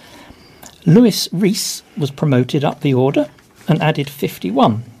 Lewis Rees was promoted up the order and added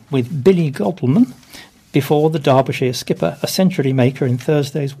 51, with Billy Gobbleman before the Derbyshire skipper, a century maker in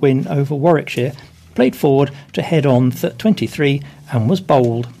Thursday's win over Warwickshire, played forward to head on 23 and was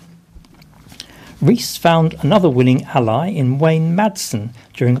bowled. Rees found another winning ally in Wayne Madsen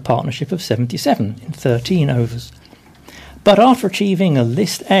during a partnership of 77 in 13 overs. But after achieving a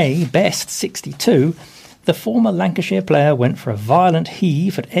List A best 62, the former Lancashire player went for a violent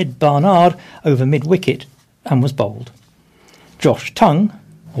heave at Ed Barnard over mid-wicket and was bowled. Josh Tong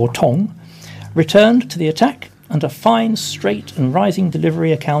returned to the attack, and a fine straight and rising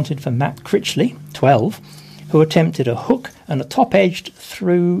delivery accounted for Matt Critchley, 12, who attempted a hook and a top-edged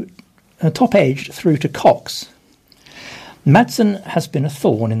through to Cox. Madsen has been a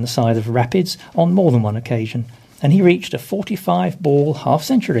thorn in the side of Rapids on more than one occasion, and he reached a 45-ball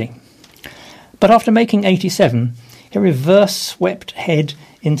half-century. But after making 87, he reverse-swept Head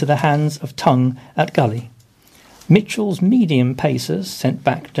into the hands of Tongue at Gully. Mitchell's medium pacers sent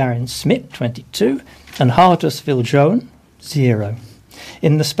back Darren Smith, 22, and Hardus Viljoen, 0,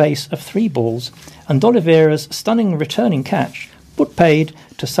 in the space of 3 balls, and Oliveira's stunning returning catch put paid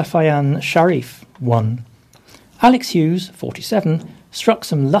to Safayan Sharif, 1. Alex Hughes, 47, struck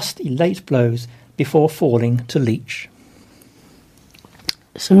some lusty late blows before falling to Leach.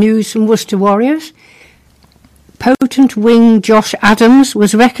 Some news from Worcester Warriors. Potent wing Josh Adams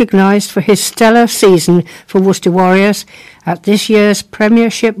was recognised for his stellar season for Worcester Warriors at this year's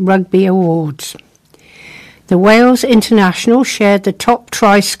Premiership Rugby Awards. The Wales International shared the top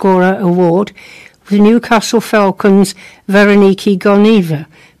try scorer award with Newcastle Falcons' Veronique Goniva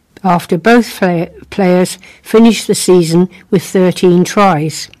after both players finished the season with 13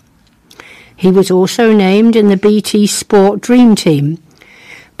 tries. He was also named in the BT Sport Dream Team,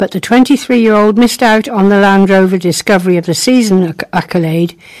 but the 23-year-old missed out on the Land Rover Discovery of the Season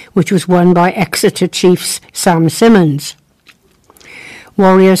accolade, which was won by Exeter Chiefs Sam Simmons.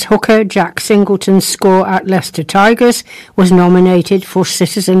 Warriors hooker Jack Singleton's score at Leicester Tigers was nominated for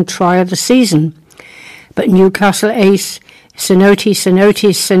Citizen Try of the Season, but Newcastle ace Sinoti's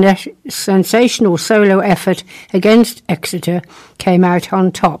sensational solo effort against Exeter came out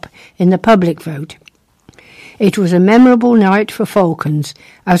on top in the public vote. It was a memorable night for Falcons,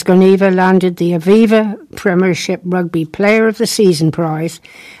 as Goniva landed the Aviva Premiership Rugby Player of the Season prize,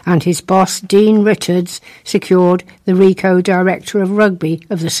 and his boss Dean Richards secured the Rico Director of Rugby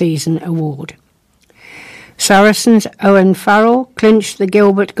of the Season award. Saracens' Owen Farrell clinched the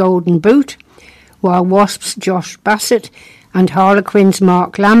Gilbert Golden Boot, while Wasps' Josh Bassett and Harlequins'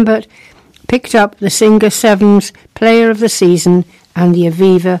 Mark Lambert picked up the Singer Sevens Player of the Season and the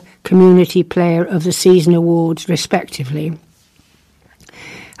Aviva Community Player of the Season awards, respectively.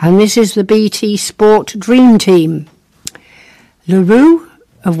 And this is the BT Sport Dream Team. LaRue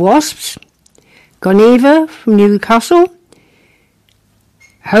of Wasps, Goniva from Newcastle,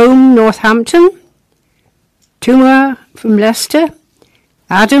 Home Northampton, Tuma from Leicester,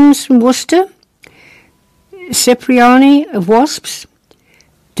 Adams from Worcester, Cipriani of Wasps,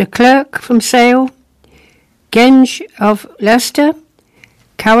 De Klerk from Sale, Genge of Leicester,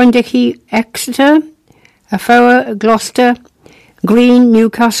 Cowandicky Exeter, Afoa Gloucester, Green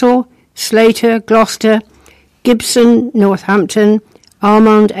Newcastle, Slater Gloucester, Gibson Northampton,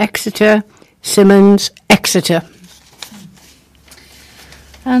 Armand Exeter, Simmons Exeter.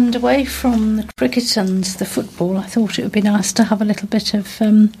 And away from the cricket and the football, I thought it would be nice to have a little bit of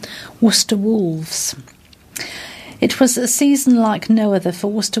Worcester Wolves. It was a season like no other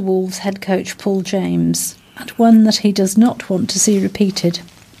for Worcester Wolves head coach Paul James, and one that he does not want to see repeated.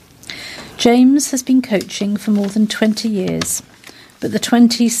 James has been coaching for more than 20 years, but the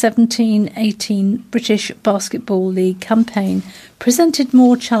 2017-18 British Basketball League campaign presented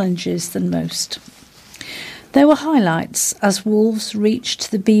more challenges than most. There were highlights as Wolves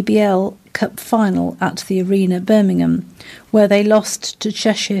reached the BBL Cup final at the Arena Birmingham, where they lost to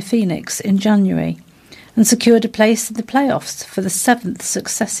Cheshire Phoenix in January and secured a place in the playoffs for the 7th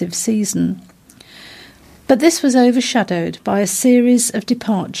successive season. But this was overshadowed by a series of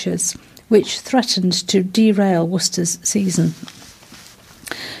departures which threatened to derail Worcester's season.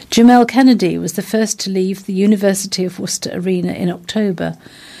 Jamel Kennedy was the first to leave the University of Worcester Arena in October,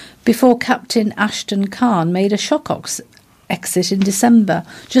 before captain Ashton Khan made a shock exit in December,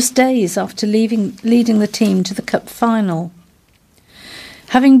 just days after leading the team to the Cup final.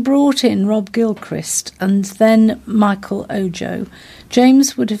 Having brought in Rob Gilchrist and then Michael Ojo,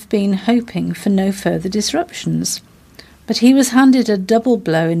 James would have been hoping for no further disruptions. But he was handed a double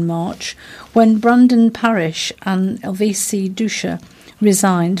blow in March when Brandon Parish and Elvisi Dusha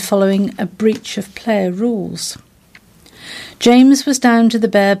resigned following a breach of player rules. James was down to the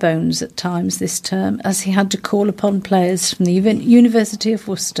bare bones at times this term, as he had to call upon players from the University of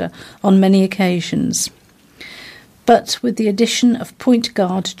Worcester on many occasions. But with the addition of point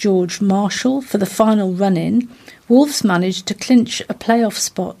guard George Marshall for the final run-in, Wolves managed to clinch a playoff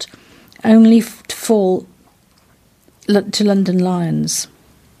spot, only to fall to London Lions.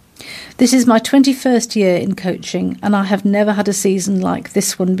 "This is my 21st year in coaching, and I have never had a season like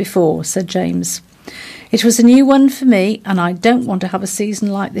this one before," said James. "It was a new one for me, and I don't want to have a season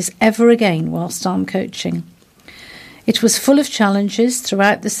like this ever again whilst I'm coaching." It was full of challenges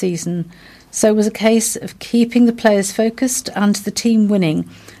throughout the season, so it was a case of keeping the players focused and the team winning,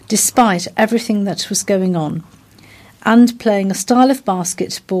 despite everything that was going on, and playing a style of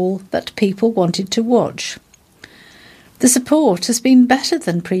basketball that people wanted to watch. The support has been better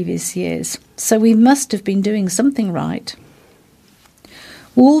than previous years, so we must have been doing something right.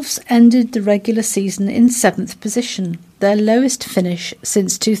 Wolves ended the regular season in 7th position, their lowest finish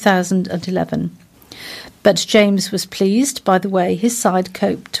since 2011. But James was pleased by the way his side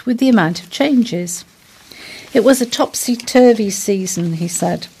coped with the amount of changes. "It was a topsy-turvy season," he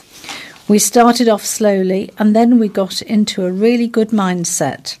said. "We started off slowly and then we got into a really good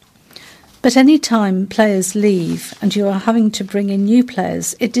mindset. But any time players leave and you are having to bring in new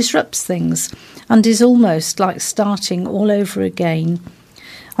players, it disrupts things and is almost like starting all over again.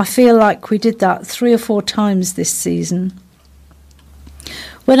 I feel like we did that 3 or 4 times this season.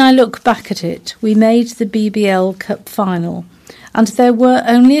 When I look back at it, we made the BBL Cup final, and there were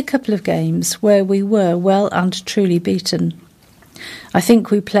only a couple of games where we were well and truly beaten. I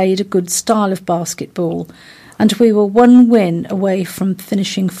think we played a good style of basketball, and we were 1 win away from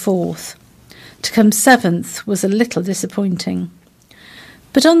finishing 4th. To come 7th was a little disappointing.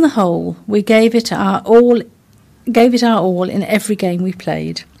 But on the whole, we gave it our all in every game we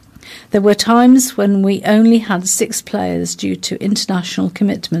played. There were times when we only had 6 players due to international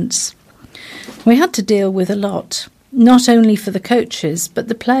commitments. We had to deal with a lot, not only for the coaches, but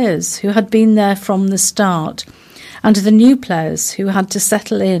the players who had been there from the start, and the new players who had to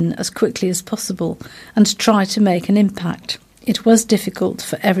settle in as quickly as possible and try to make an impact. It was difficult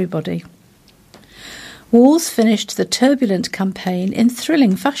for everybody. Wolves finished the turbulent campaign in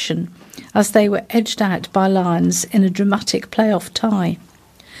thrilling fashion, as they were edged out by Lions in a dramatic playoff tie.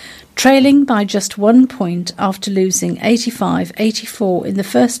 Trailing by just 1 point after losing 85-84 in the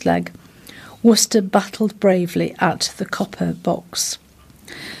first leg, Worcester battled bravely at the Copper Box.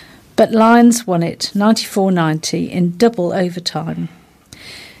 But Lions won it 94-90 in double overtime.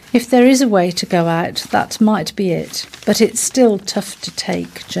 If there is a way to go out, that might be it, but it's still tough to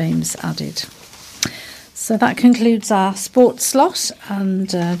take, James added. So that concludes our sports slot, and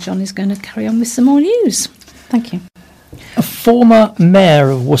John is going to carry on with some more news. Thank you. A former mayor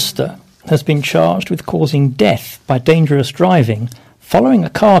of Worcester has been charged with causing death by dangerous driving following a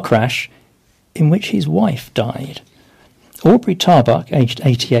car crash in which his wife died. Aubrey Tarbuck, aged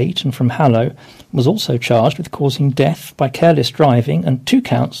 88 and from Hallow, was also charged with causing death by careless driving and 2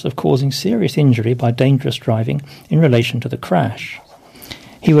 counts of causing serious injury by dangerous driving in relation to the crash.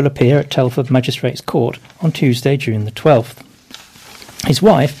 He will appear at Telford Magistrates Court on Tuesday, June the 12th. His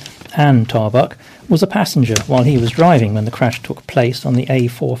wife, Anne Tarbuck, was a passenger while he was driving when the crash took place on the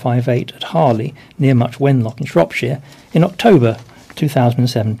A458 at Harley, near Much Wenlock in Shropshire, in October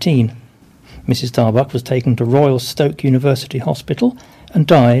 2017. Mrs. Tarbuck was taken to Royal Stoke University Hospital and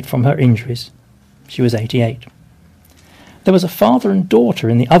died from her injuries. She was 88. There was a father and daughter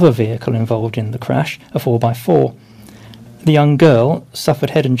in the other vehicle involved in the crash, a 4x4. The young girl suffered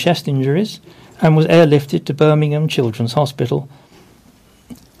head and chest injuries and was airlifted to Birmingham Children's Hospital.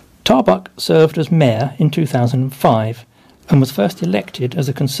 Tarbuck served as mayor in 2005, and was first elected as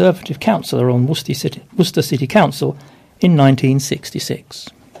a Conservative councillor on Worcester City Council in 1966.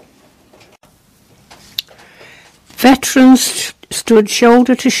 Veterans stood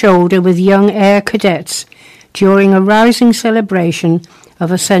shoulder to shoulder with young Air Cadets during a rousing celebration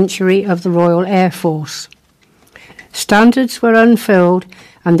of a century of the Royal Air Force. Standards were unfurled,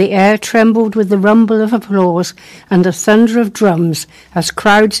 and the air trembled with the rumble of applause and the thunder of drums as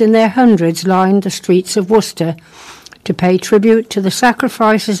crowds in their hundreds lined the streets of Worcester to pay tribute to the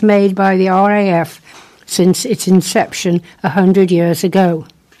sacrifices made by the RAF since its inception 100 years ago.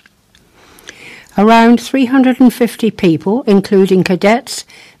 Around 350 people, including cadets,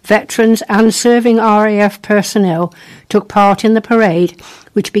 veterans and serving RAF personnel, took part in the parade,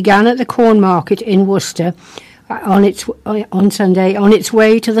 which began at the Corn Market in Worcester on Sunday on its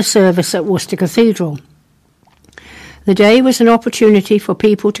way to the service at Worcester Cathedral. The day was an opportunity for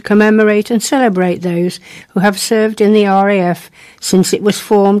people to commemorate and celebrate those who have served in the RAF since it was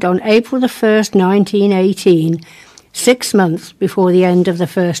formed on April the 1st, 1918, 6 months before the end of the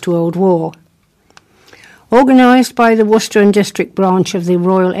First World War. Organised by the Worcester and District branch of the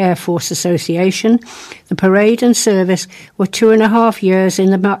Royal Air Force Association, the parade and service were 2.5 years in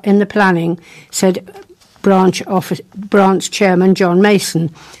the planning, said branch chairman John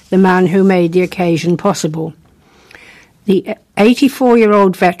Mason, the man who made the occasion possible. The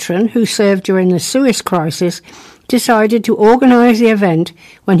 84-year-old veteran who served during the Suez crisis decided to organise the event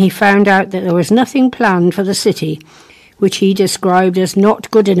when he found out that there was nothing planned for the city, which he described as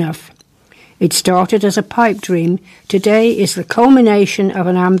not good enough. It started as a pipe dream. Today is the culmination of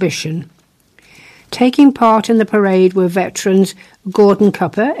an ambition. Taking part in the parade were veterans Gordon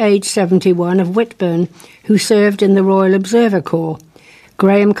Cupper, aged 71, of Whitburn, who served in the Royal Observer Corps,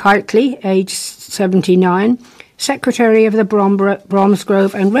 Graham Kitely, aged 79, Secretary of the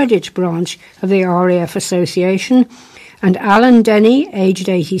Bromsgrove and Redditch branch of the RAF Association, and Alan Denny, aged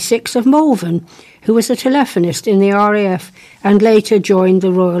 86, of Malvern, who was a telephonist in the RAF and later joined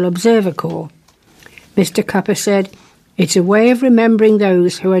the Royal Observer Corps. Mr. Cupper said, "It's a way of remembering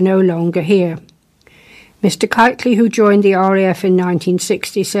those who are no longer here." Mr. Kitely, who joined the RAF in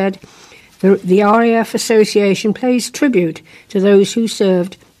 1960, said, The RAF Association pays tribute to those who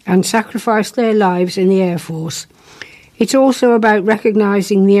served and sacrificed their lives in the Air Force. It's also about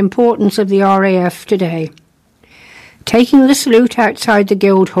recognising the importance of the RAF today. Taking the salute outside the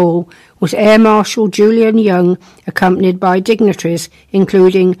Guildhall was Air Marshal Julian Young, accompanied by dignitaries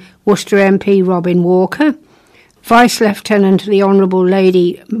including Worcester MP Robin Walker, Vice Lieutenant the Honourable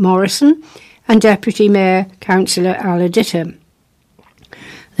Lady Morrison, and Deputy Mayor Councillor Aladitta.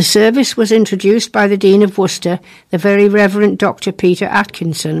 The service was introduced by the Dean of Worcester, the Very Reverend Dr. Peter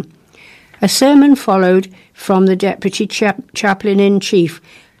Atkinson. A sermon followed from the Deputy Chaplain-in-Chief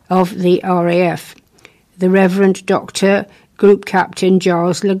of the RAF, the Reverend Dr. Group Captain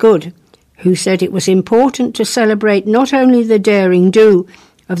Giles Lagood, who said it was important to celebrate not only the daring do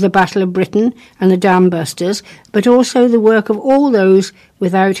of the Battle of Britain and the Dam Busters, but also the work of all those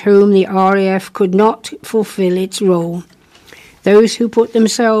without whom the RAF could not fulfil its role, those who put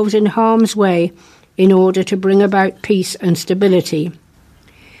themselves in harm's way in order to bring about peace and stability.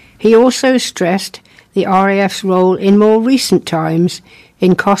 He also stressed the RAF's role in more recent times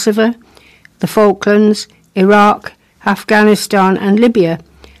in Kosovo, the Falklands, Iraq, Afghanistan and Libya,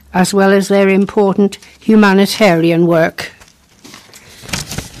 as well as their important humanitarian work.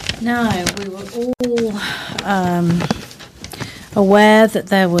 Now, we were all aware that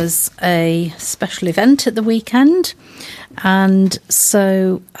there was a special event at the weekend, and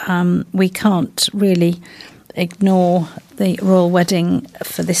so we can't really ignore the royal wedding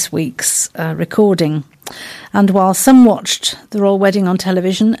for this week's recording. And while some watched the royal wedding on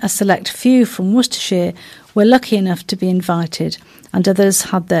television, a select few from Worcestershire were lucky enough to be invited, and others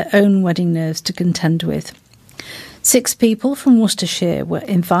had their own wedding nerves to contend with. 6 people from Worcestershire were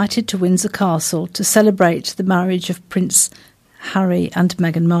invited to Windsor Castle to celebrate the marriage of Prince Harry and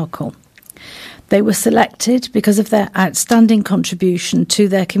Meghan Markle. They were selected because of their outstanding contribution to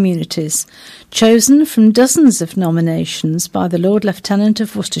their communities, chosen from dozens of nominations by the Lord Lieutenant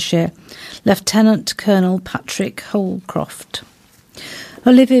of Worcestershire, Lieutenant Colonel Patrick Holcroft.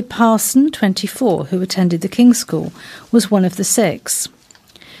 Olivia Parson, 24, who attended the King's School, was one of the 6.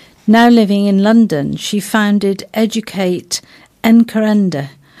 Now living in London, she founded Educate Enkarenda,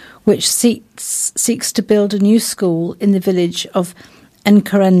 which seeks to build a new school in the village of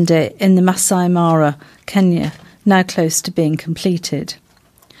Enkarenda in the Masai Mara, Kenya, now close to being completed.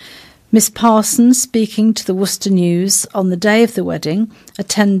 Miss Parsons, speaking to the Worcester News on the day of the wedding,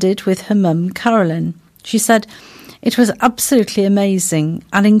 attended with her mum, Carolyn. She said, "It was absolutely amazing,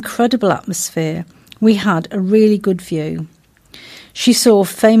 an incredible atmosphere. we had a really good view. She saw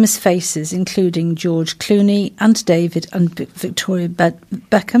famous faces including George Clooney and David and Victoria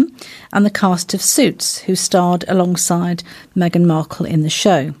Beckham and the cast of Suits, who starred alongside Meghan Markle in the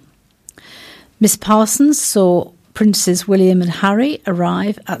show. Miss Parsons saw Princes William and Harry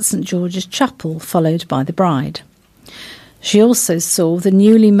arrive at St George's Chapel, followed by the bride. She also saw the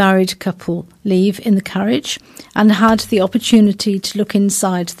newly married couple leave in the carriage and had the opportunity to look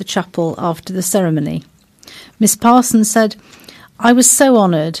inside the chapel after the ceremony. Miss Parsons said, "I was so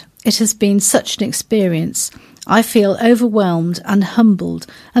honoured. It has been such an experience. I feel overwhelmed and humbled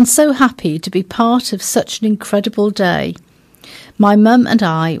and so happy to be part of such an incredible day. My mum and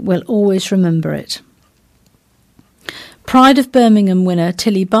I will always remember it." Pride of Birmingham winner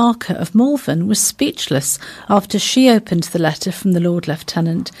Tilly Barker of Malvern was speechless after she opened the letter from the Lord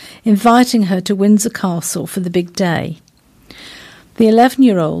Lieutenant inviting her to Windsor Castle for the big day. The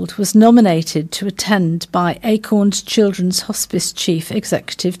 11-year-old was nominated to attend by Acorns Children's Hospice Chief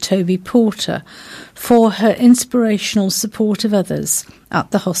Executive Toby Porter for her inspirational support of others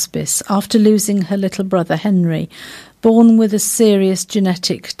at the hospice after losing her little brother Henry, born with a serious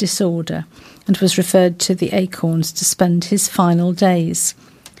genetic disorder, and was referred to the Acorns to spend his final days.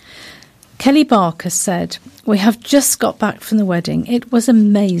 Kelly Barker said, "We have just got back from the wedding. It was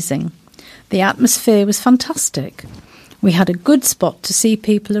amazing. The atmosphere was fantastic. We had a good spot to see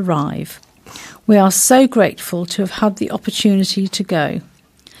people arrive. We are so grateful to have had the opportunity to go."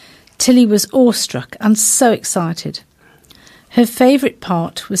 Tilly was awestruck and so excited. Her favourite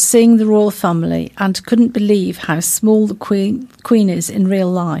part was seeing the royal family and couldn't believe how small the Queen is in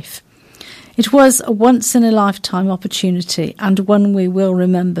real life. It was a once-in-a-lifetime opportunity and one we will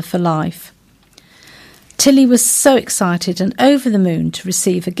remember for life. Tilly was so excited and over the moon to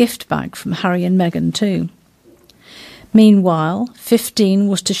receive a gift bag from Harry and Meghan too. Meanwhile, 15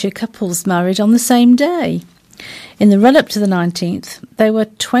 Worcestershire couples married on the same day. In the run-up to the 19th, there were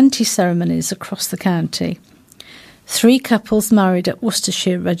 20 ceremonies across the county. 3 couples married at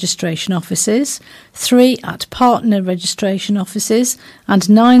Worcestershire registration offices, 3 at partner registration offices, and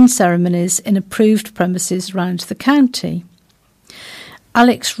 9 ceremonies in approved premises round the county.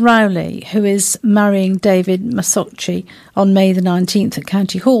 Alex Rowley, who is marrying David Masocci on May the 19th at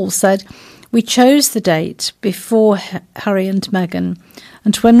County Hall, said, "We chose the date before Harry and Meghan,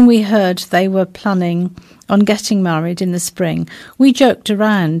 and when we heard they were planning on getting married in the spring, we joked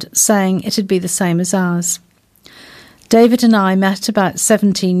around, saying it'd be the same as ours. David and I met about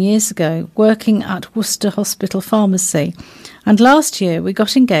 17 years ago, working at Worcester Hospital Pharmacy, and last year we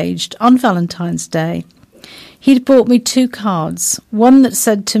got engaged on Valentine's Day. He'd bought me 2 cards, one that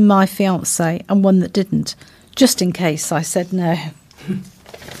said to my fiancé and one that didn't, just in case I said no."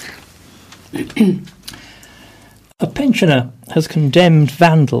 A pensioner has condemned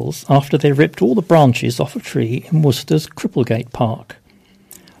vandals after they ripped all the branches off a tree in Worcester's Cripplegate Park.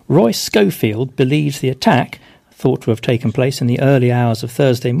 Roy Schofield believes the attack, thought to have taken place in the early hours of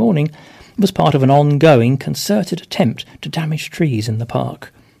Thursday morning, was part of an ongoing concerted attempt to damage trees in the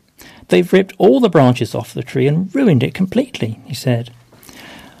park. "They've ripped all the branches off the tree and ruined it completely," he said.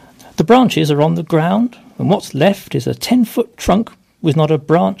 "The branches are on the ground, and what's left is a 10-foot trunk with not a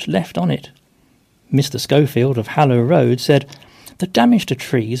branch left on it." Mr. Schofield of Hallow Road said, "The damage to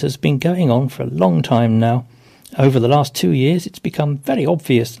trees has been going on for a long time now. Over the last 2 years it's become very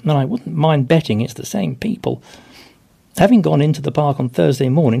obvious, and I wouldn't mind betting it's the same people." Having gone into the park on Thursday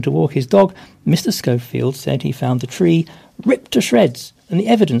morning to walk his dog, Mr. Schofield said he found the tree ripped to shreds and the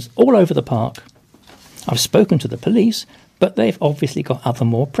evidence all over the park. "I've spoken to the police, but they've obviously got other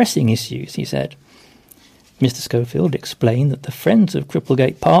more pressing issues," he said. Mr. Schofield explained that the Friends of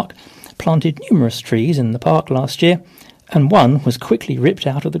Cripplegate Park planted numerous trees in the park last year, and one was quickly ripped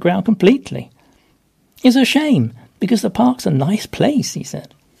out of the ground completely. "It's a shame, because the park's a nice place," he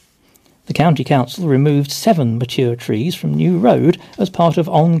said. The County Council removed 7 mature trees from New Road as part of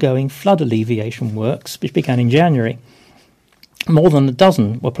ongoing flood alleviation works which began in January. More than a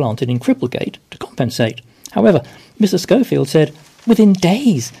dozen were planted in Cripplegate to compensate. However, Mr. Schofield said, "Within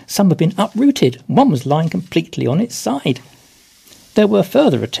days some had been uprooted. One was lying completely on its side." There were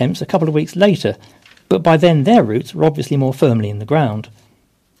further attempts a couple of weeks later, but by then their roots were obviously more firmly in the ground.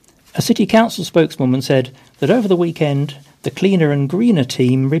 A City Council spokeswoman said that over the weekend the Cleaner and Greener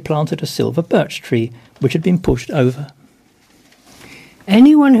team replanted a silver birch tree which had been pushed over.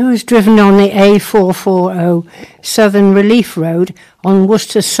 Anyone who has driven on the A440 Southern Relief Road on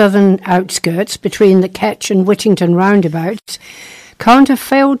Worcester's southern outskirts between the Ketch and Whittington roundabouts can't have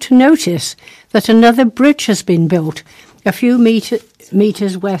failed to notice that another bridge has been built a few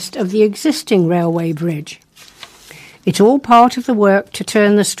metres west of the existing railway bridge. It's all part of the work to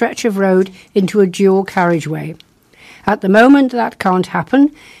turn the stretch of road into a dual carriageway. At the moment that can't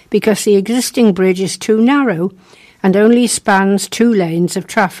happen because the existing bridge is too narrow and only spans 2 lanes of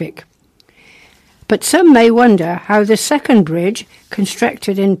traffic. But some may wonder how the second bridge,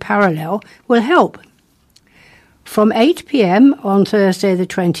 constructed in parallel, will help. From 8 p.m. on Thursday the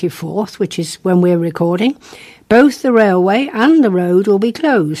 24th, which is when we're recording, both the railway and the road will be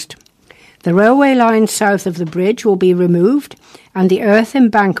closed. The railway lines south of the bridge will be removed and the earth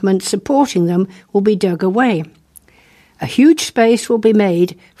embankment supporting them will be dug away. A huge space will be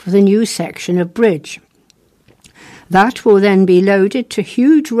made for the new section of bridge. That will then be loaded to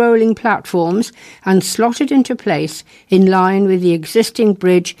huge rolling platforms and slotted into place in line with the existing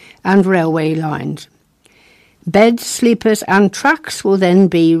bridge and railway lines. Beds, sleepers and tracks will then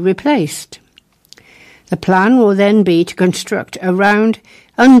be replaced. The plan will then be to construct a round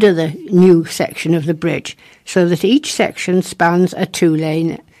under the new section of the bridge so that each section spans a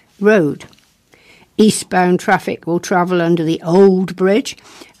 2-lane road. Eastbound traffic will travel under the old bridge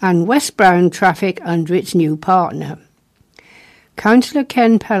and westbound traffic under its new partner. Councillor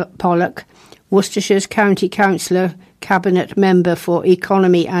Ken Pollock, Worcestershire's County Councillor, Cabinet Member for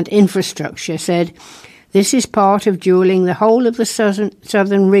Economy and Infrastructure, said, "This is part of dualling the whole of the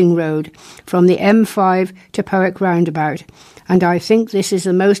Southern Ring Road from the M5 to Powick Roundabout, and I think this is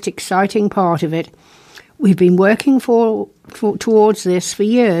the most exciting part of it. We've been working towards this for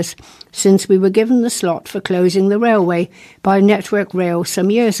years, since we were given the slot for closing the railway by Network Rail some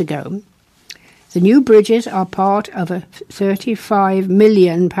years ago. The new bridges are part of a £35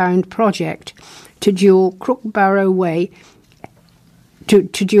 million project to dual Crookbarrow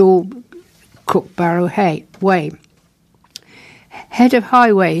Way. Head of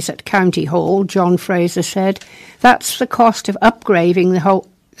Highways at County Hall, John Fraser, said, "That's the cost of upgrading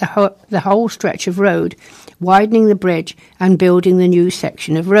the whole stretch of road, widening the bridge and building the new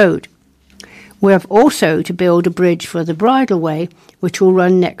section of road. We have also to build a bridge for the bridleway, which will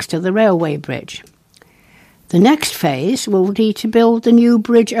run next to the railway bridge. The next phase will be to build the new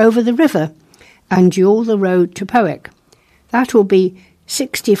bridge over the river and dual the road to Powick. That will be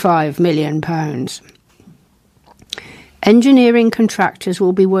 £65 million. Engineering contractors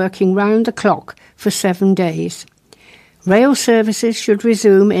will be working round the clock for 7 days. Rail services should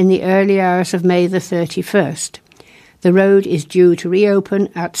resume in the early hours of May the 31st. The road is due to reopen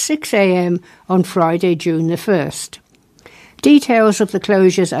at 6 a.m. on Friday, June the 1st. Details of the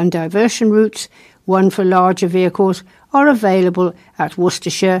closures and diversion routes, one for larger vehicles, are available at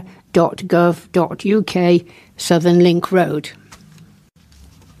worcestershire.gov.uk Southern Link Road."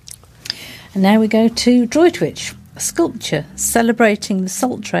 And now we go to Droitwich. A sculpture celebrating the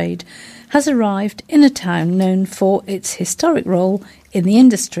salt trade has arrived in a town known for its historic role in the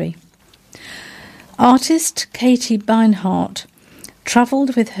industry. Artist Katie Beinhardt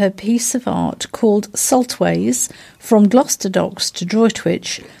travelled with her piece of art called Saltways from Gloucester Docks to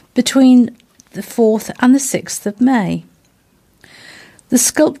Droitwich between the 4th and the 6th of May. The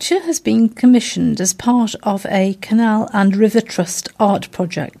sculpture has been commissioned as part of a Canal and River Trust art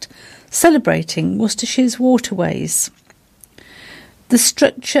project celebrating Worcestershire's waterways. The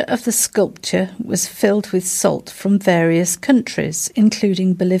structure of the sculpture was filled with salt from various countries,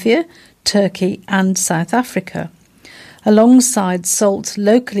 including Bolivia, Turkey and South Africa, alongside salt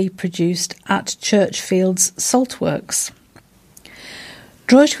locally produced at Churchfield's Saltworks.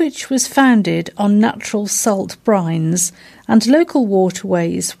 Droitwich was founded on natural salt brines, and local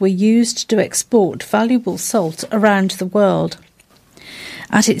waterways were used to export valuable salt around the world.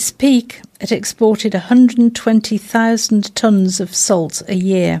 At its peak, it exported 120,000 tonnes of salt a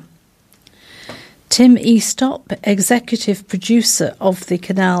year. Tim Eastop, executive producer of the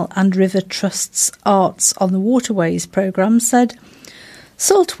Canal and River Trust's Arts on the Waterways programme, said,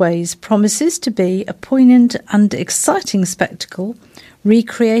 "Saltways promises to be a poignant and exciting spectacle,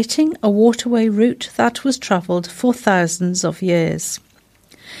 recreating a waterway route that was travelled for thousands of years.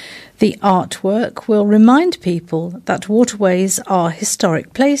 The artwork will remind people that waterways are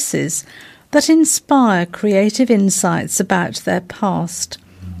historic places that inspire creative insights about their past,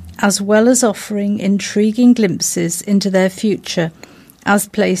 as well as offering intriguing glimpses into their future as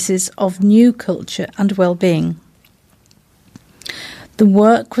places of new culture and well-being." The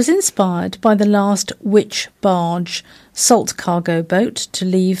work was inspired by the last Witch Barge salt cargo boat to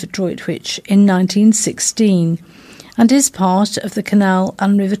leave Droitwich in 1916 and is part of the Canal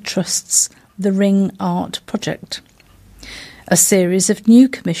and River Trust's The Ring Art project. A series of new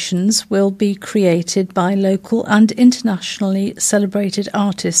commissions will be created by local and internationally celebrated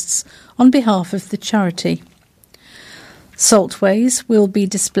artists on behalf of the charity. Saltways will be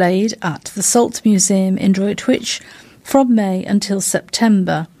displayed at the Salt Museum in Droitwich from May until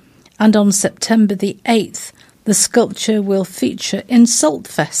September, and on September the 8th the sculpture will feature in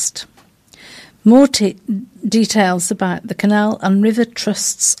Saltfest. More details about the Canal and River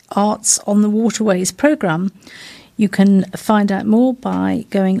Trust's Arts on the Waterways programme, you can find out more by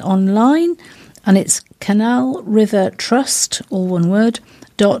going online, and it's Canal River Trust, all one word,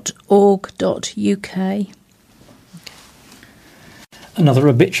 .org.uk. Another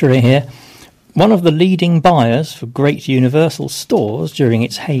obituary here. One of the leading buyers for Great Universal Stores during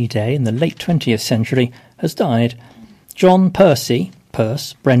its heyday in the late 20th century has died. John Percy,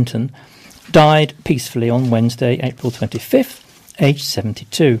 Perce, Brenton, died peacefully on Wednesday, April 25th, aged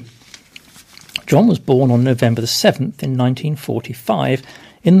 72. John was born on November the 7th in 1945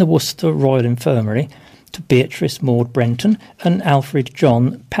 in the Worcester Royal Infirmary to Beatrice Maud Brenton and Alfred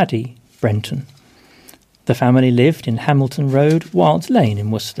John Paddy Brenton. The family lived in Hamilton Road, Wilds Lane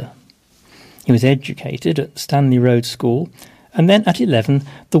in Worcester. He was educated at Stanley Road School and then at 11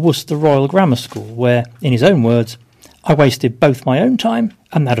 the Worcester Royal Grammar School, where, in his own words, I wasted both my own time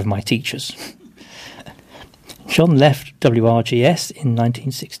and that of my teachers. John left WRGS in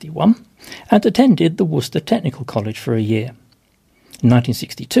 1961 and attended the Worcester Technical College for a year. In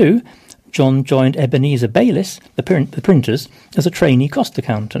 1962, John joined Ebenezer Bayliss, the printers, as a trainee cost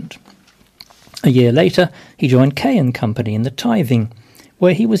accountant. A year later, he joined Kay & Company in the tithing,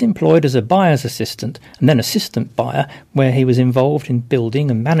 where he was employed as a buyer's assistant and then assistant buyer, where he was involved in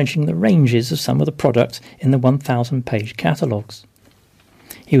building and managing the ranges of some of the products in the 1,000-page catalogues.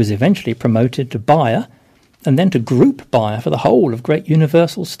 He was eventually promoted to buyer and then to group buyer for the whole of Great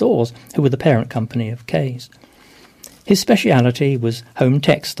Universal Stores, who were the parent company of Kay's. His speciality was home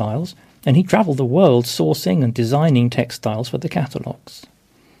textiles, and he travelled the world sourcing and designing textiles for the catalogues.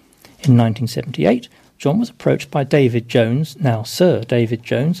 In 1978, John was approached by David Jones, now Sir David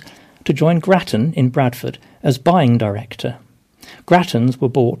Jones, to join Grattan in Bradford as buying director. Grattans were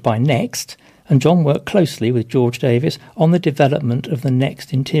bought by Next, and John worked closely with George Davis on the development of the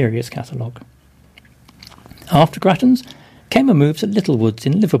Next Interiors catalogue. After Grattans came a move to Littlewoods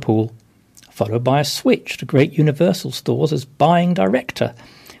in Liverpool, followed by a switch to Great Universal Stores as buying director,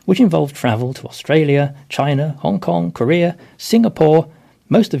 which involved travel to Australia, China, Hong Kong, Korea, Singapore,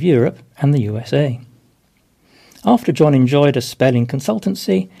 most of Europe and the USA. After John enjoyed a spell in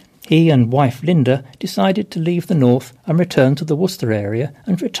consultancy, he and wife Linda decided to leave the north and return to the Worcester area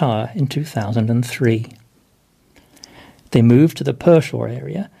and retire in 2003. They moved to the Pershore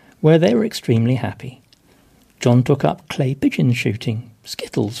area, where they were extremely happy. John took up clay pigeon shooting,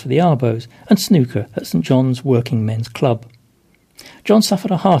 skittles for the Arbos, and snooker at St John's Working Men's Club. John suffered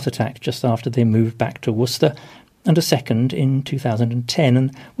a heart attack just after they moved back to Worcester, and a second in 2010,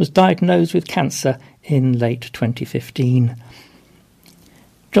 and was diagnosed with cancer in late 2015.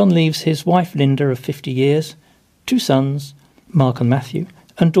 John leaves his wife Linda of 50 years, 2 sons, Mark and Matthew,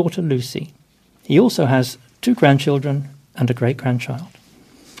 and daughter Lucy. He also has 2 grandchildren and a great-grandchild.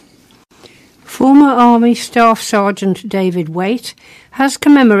 Former Army Staff Sergeant David Waite has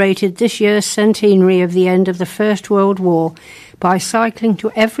commemorated this year's centenary of the end of the First World War by cycling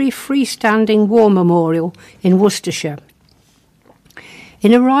to every freestanding war memorial in Worcestershire.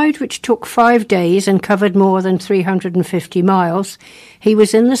 In a ride which took 5 days and covered more than 350 miles, he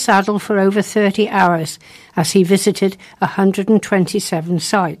was in the saddle for over 30 hours as he visited 127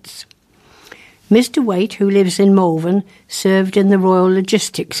 sites. Mr. Waite, who lives in Malvern, served in the Royal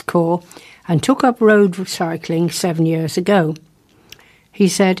Logistics Corps and took up road cycling 7 years ago. He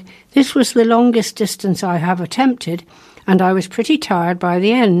said, "This was the longest distance I have attempted, and I was pretty tired by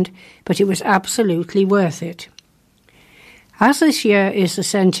the end, but it was absolutely worth it." As this year is the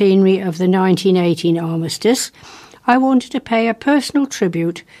centenary of the 1918 armistice, I wanted to pay a personal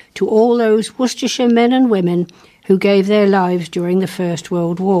tribute to all those Worcestershire men and women who gave their lives during the First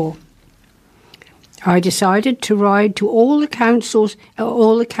World War. I decided to ride to all the county's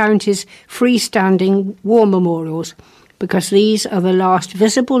freestanding war memorials, because these are the last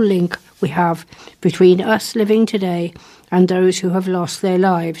visible link we have between us living today and those who have lost their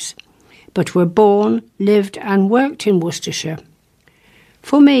lives, but were born, lived and worked in Worcestershire.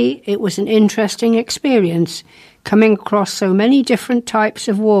 For me, it was an interesting experience, coming across so many different types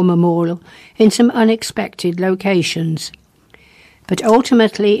of war memorial in some unexpected locations. But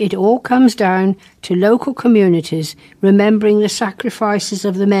ultimately it all comes down to local communities remembering the sacrifices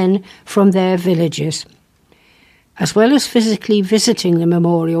of the men from their villages. As well as physically visiting the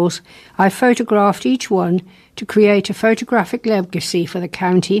memorials, I photographed each one to create a photographic legacy for the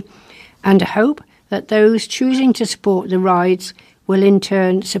county, and hope that those choosing to support the rides will in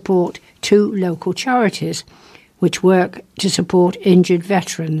turn support 2 local charities which work to support injured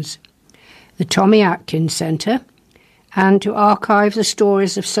veterans: the Tommy Atkins Centre and to archive the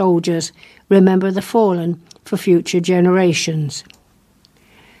stories of soldiers, remember the fallen for future generations.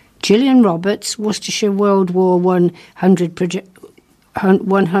 Gillian Roberts, Worcestershire World War 100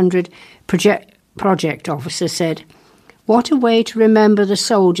 project officer, said, "What a way to remember the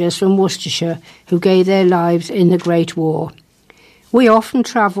soldiers from Worcestershire who gave their lives in the Great War. We often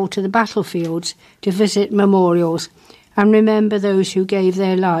travel to the battlefields to visit memorials and remember those who gave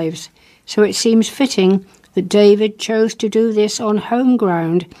their lives, so it seems fitting that David chose to do this on home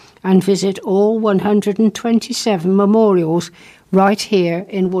ground and visit all 127 memorials right here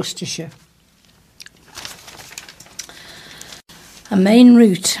in Worcestershire." A main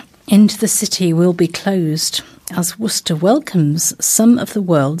route into the city will be closed as Worcester welcomes some of the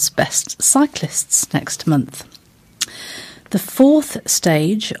world's best cyclists next month. The fourth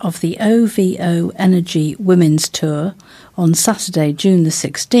stage of the OVO Energy Women's Tour on Saturday, June the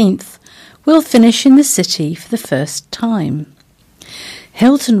 16th, will finish in the city for the first time.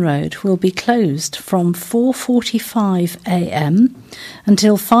 Hilton Road will be closed from 4:45 a.m.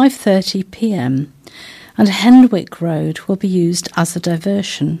 until 5:30 p.m. and Henwick Road will be used as a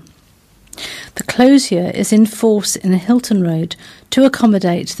diversion. The closure is in force in Hilton Road to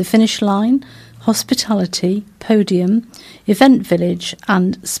accommodate the finish line, hospitality, podium, event village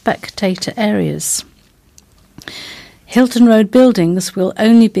and spectator areas. Hilton Road buildings will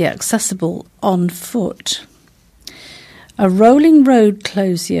only be accessible on foot. A rolling road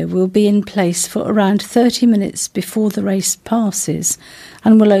closure will be in place for around 30 minutes before the race passes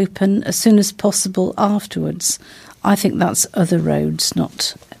and will open as soon as possible afterwards. I think that's other roads,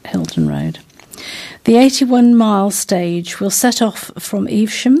 not Hilton Road. The 81-mile stage will set off from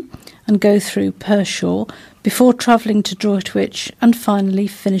Evesham and go through Pershaw before travelling to Droitwich and finally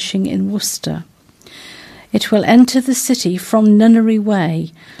finishing in Worcester. It will enter the city from Nunnery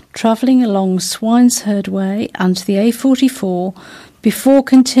Way, travelling along Swinesherd Way and the A44 before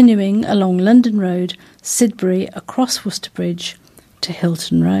continuing along London Road, Sidbury, across Worcester Bridge to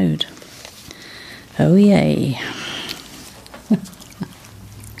Hilton Road. Oh yay.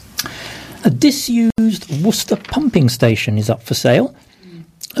 A disused Worcester pumping station is up for sale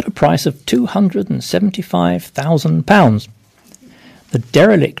at a price of £275,000. The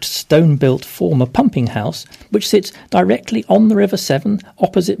derelict stone-built former pumping house, which sits directly on the River Severn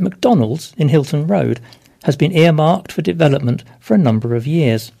opposite McDonald's in Hilton Road, has been earmarked for development for a number of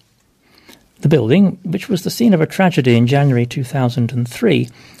years. The building, which was the scene of a tragedy in January 2003,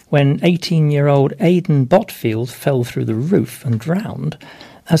 when 18-year-old Aidan Botfield fell through the roof and drowned,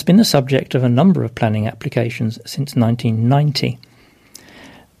 has been the subject of a number of planning applications since 1990.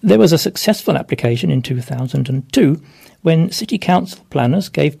 There was a successful application in 2002 when City Council planners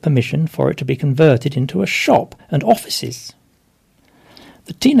gave permission for it to be converted into a shop and offices.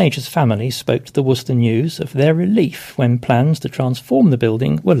 The teenager's family spoke to the Worcester News of their relief when plans to transform the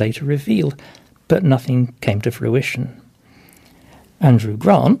building were later revealed, but nothing came to fruition. Andrew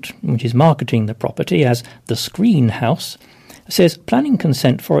Grant, which is marketing the property as the Screen House, says planning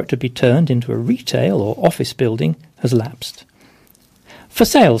consent for it to be turned into a retail or office building has lapsed. For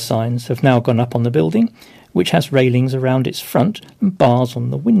sale signs have now gone up on the building, which has railings around its front and bars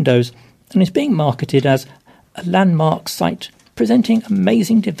on the windows, and is being marketed as a landmark site presenting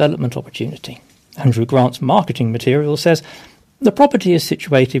amazing development opportunity. Andrew Grant's marketing material says the property is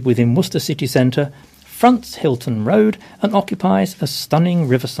situated within Worcester city centre, fronts Hilton Road and occupies a stunning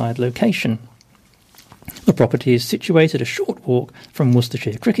riverside location. The property is situated a short walk from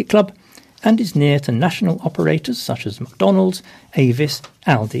Worcestershire Cricket Club and is near to national operators such as McDonald's, Avis,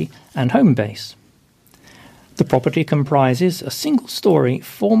 Aldi and Homebase. The property comprises a single-storey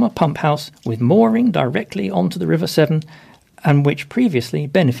former pump house with mooring directly onto the River Severn and which previously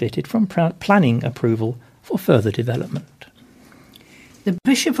benefited from planning approval for further development. The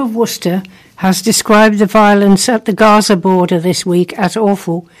Bishop of Worcester has described the violence at the Gaza border this week as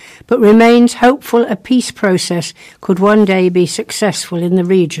awful, but remains hopeful a peace process could one day be successful in the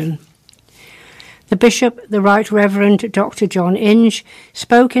region. The Bishop, the Right Reverend Dr. John Inge,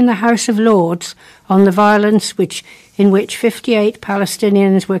 spoke in the House of Lords on the violence in which 58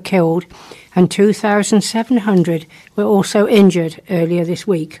 Palestinians were killed and 2,700 were also injured earlier this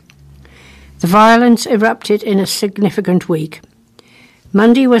week. The violence erupted in a significant week.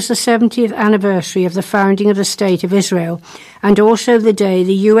 Monday was the 70th anniversary of the founding of the State of Israel, and also the day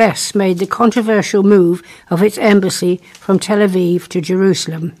the US made the controversial move of its embassy from Tel Aviv to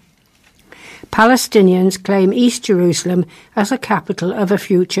Jerusalem. Palestinians claim East Jerusalem as a capital of a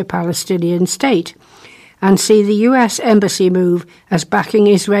future Palestinian state, and see the US embassy move as backing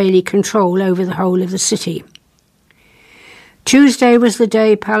Israeli control over the whole of the city. Tuesday was the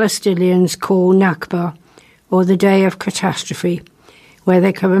day Palestinians call Nakba, or the day of catastrophe, where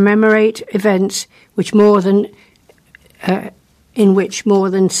they commemorate events in which more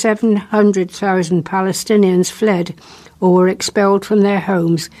than 700,000 Palestinians fled or were expelled from their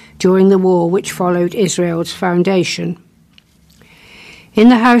homes during the war which followed Israel's foundation. In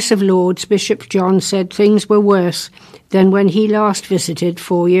the House of Lords, Bishop John said things were worse than when he last visited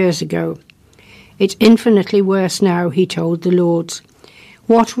 4 years ago. It's infinitely worse now, he told the Lords.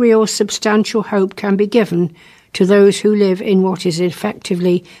 What real substantial hope can be given to those who live in what is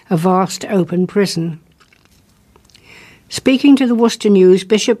effectively a vast open prison? Speaking to the Worcester News,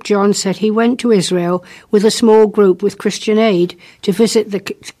 Bishop John said he went to Israel with a small group with Christian Aid to visit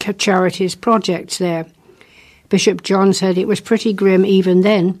the charities projects there. Bishop John said it was pretty grim even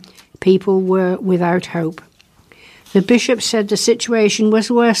then. People were without hope. The bishop said the situation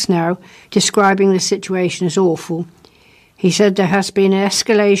was worse now, describing the situation as awful. He said there has been an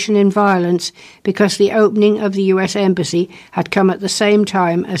escalation in violence because the opening of the US Embassy had come at the same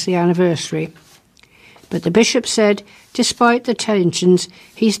time as the anniversary. But the bishop said, despite the tensions,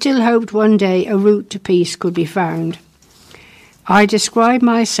 he still hoped one day a route to peace could be found. I describe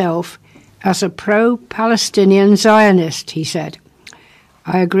myself as a pro-Palestinian Zionist, he said.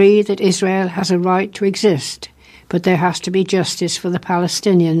 I agree that Israel has a right to exist, but there has to be justice for the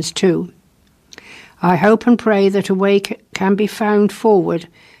Palestinians too. I hope and pray that a way can be found forward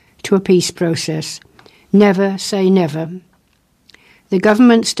to a peace process. Never say never. The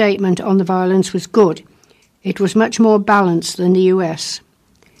government statement on the violence was good. It was much more balanced than the US.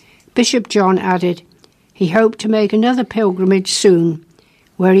 Bishop John added he hoped to make another pilgrimage soon,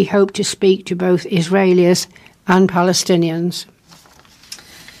 where he hoped to speak to both Israelis and Palestinians.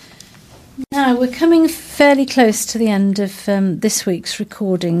 Now, we're coming fairly close to the end of this week's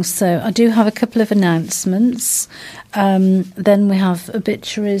recording, so I do have a couple of announcements. Then we have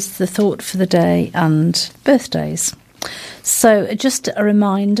obituaries, the thought for the day, and birthdays. So just a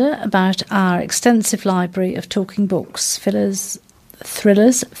reminder about our extensive library of talking books, thrillers,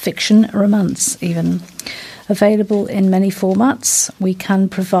 fiction, romance even. Available in many formats. We can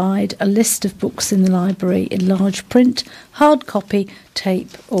provide a list of books in the library in large print, hard copy,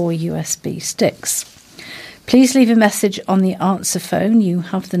 tape or USB sticks. Please leave a message on the answer phone, you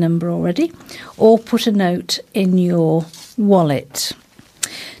have the number already, or put a note in your wallet.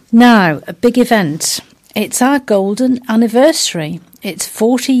 Now, a big event. It's our golden anniversary. It's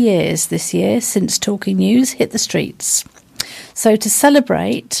 40 years this year since Talking News hit the streets. So to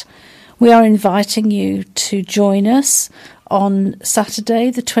celebrate, we are inviting you to join us on Saturday,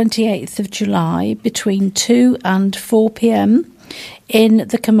 the 28th of July, between 2 and 4 p.m. in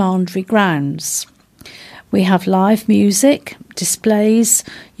the Commandery grounds. We have live music, displays,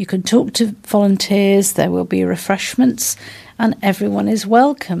 you can talk to volunteers, there will be refreshments, and everyone is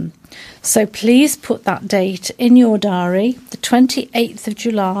welcome. So please put that date in your diary, the 28th of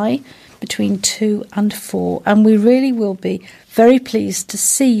July, between 2 and 4, and we really will be very pleased to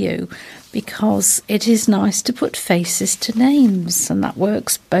see you, because it is nice to put faces to names, and that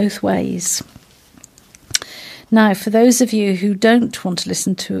works both ways. Now, for those of you who don't want to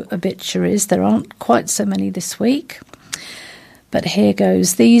listen to obituaries, there aren't quite so many this week, but here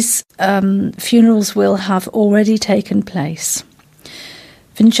goes. These funerals will have already taken place.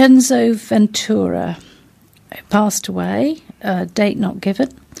 Vincenzo Ventura passed away, date not given.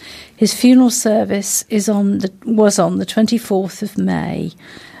 His funeral service was on the 24th of May,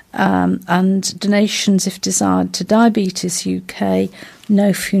 and donations, if desired, to Diabetes UK,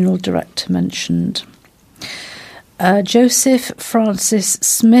 no funeral director mentioned. Joseph Francis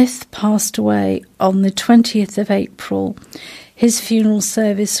Smith passed away on the 20th of April. His funeral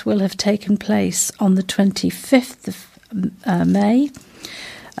service will have taken place on the 25th of May.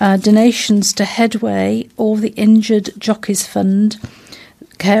 Donations to Headway or the Injured Jockeys Fund,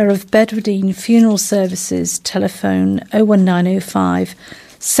 care of Bedwardine Funeral Services, telephone 01905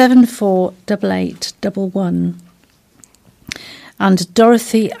 748811. And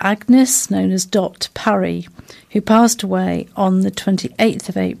Dorothy Agnes, known as Dot Parry, who passed away on the 28th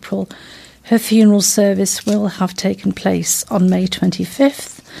of April. Her funeral service will have taken place on May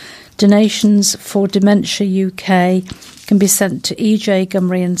 25th. Donations for Dementia UK can be sent to E.J.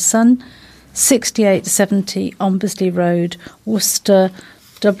 Gumry & Son, 6870 Ombersley Road, Worcester,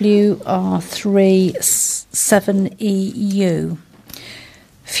 WR3 7EU.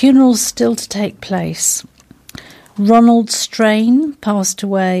 Funerals still to take place. Ronald Strain passed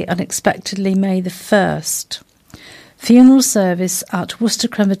away unexpectedly May the 1st. Funeral service at Worcester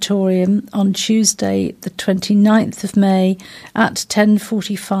Crematorium on Tuesday the 29th of May at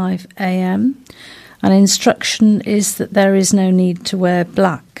 10:45 a.m. And instruction is that there is no need to wear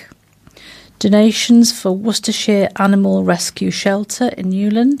black. Donations for Worcestershire Animal Rescue Shelter in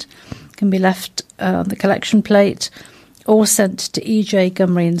Newland can be left on the collection plate or sent to E.J.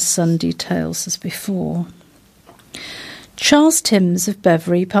 Gumry and Son, details as before. Charles Timms of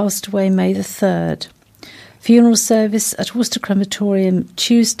Beverley passed away May the 3rd. Funeral service at Worcester Crematorium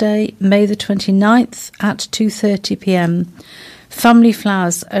Tuesday, May the 29th at 2:30 p.m. Family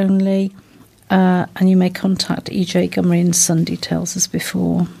flowers only, and you may contact E.J. Gumry and Son, details as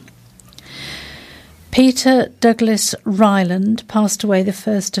before. Peter Douglas Ryland passed away the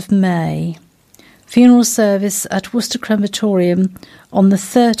 1st of May. Funeral service at Worcester Crematorium on the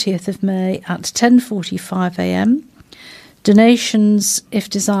 30th of May at 10:45 a.m. Donations, if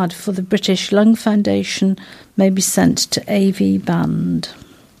desired, for the British Lung Foundation may be sent to AV Band.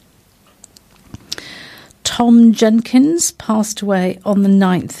 Tom Jenkins passed away on the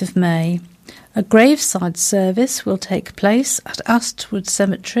 9th of May. A graveside service will take place at Astwood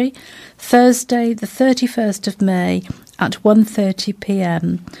Cemetery Thursday the 31st of May at 1:30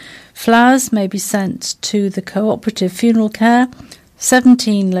 p.m. Flowers may be sent to the Cooperative Funeral Care,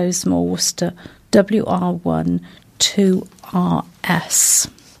 17 Lowesmore, Worcester, WR1 2RS.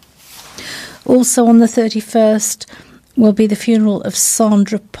 Also on the 31st will be the funeral of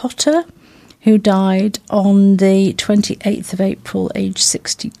Sandra Potter, who died on the 28th of April, aged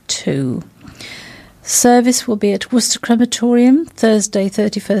 62. Service will be at Worcester Crematorium, Thursday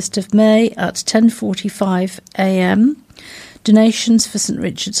 31st of May at 10:45 a.m. Donations for St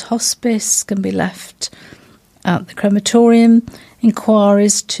Richard's Hospice can be left at the crematorium.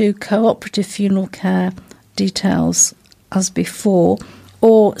 Inquiries to Cooperative Funeral Care, details as before,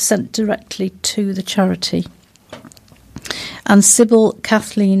 or sent directly to the charity. And Sybil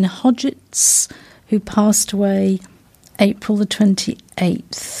Kathleen Hodgetts, who passed away April the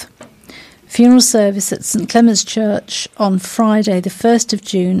 28th. Funeral service at St Clement's Church on Friday the 1st of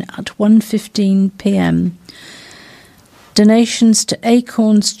June at 1:15 p.m. Donations to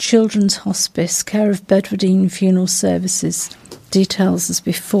Acorns Children's Hospice, care of Bedwardine Funeral Services, details as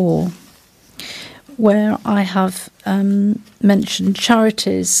before. Where I have mentioned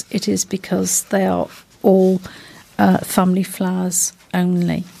charities, it is because they are all family flowers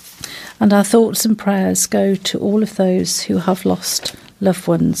only. And our thoughts and prayers go to all of those who have lost loved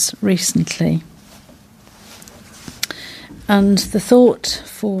ones recently. And the thought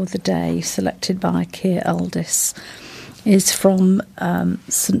for the day, selected by Keir Aldis, is from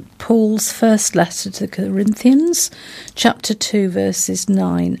St Paul's first letter to the Corinthians, chapter 2, verses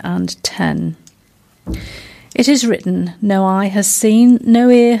 9 and 10. It is written, "No eye has seen,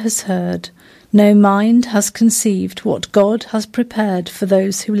 no ear has heard, no mind has conceived what God has prepared for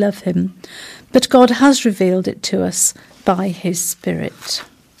those who love him. But God has revealed it to us by his Spirit."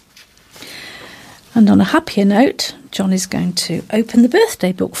 And on a happier note, John is going to open the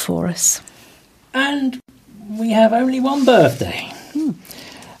birthday book for us. And we have only one birthday.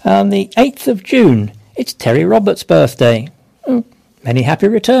 On the 8th of June, it's Terry Roberts' birthday. Oh, many happy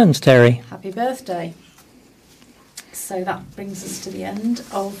returns, Terry. Happy birthday. So that brings us to the end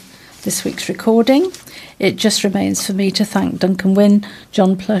of this week's recording. It just remains for me to thank Duncan Wynne,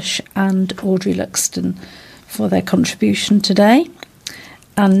 John Plush and Audrey Luxton for their contribution today.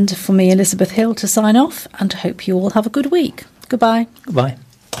 And for me, Elizabeth Hill, to sign off and hope you all have a good week. Goodbye. Goodbye.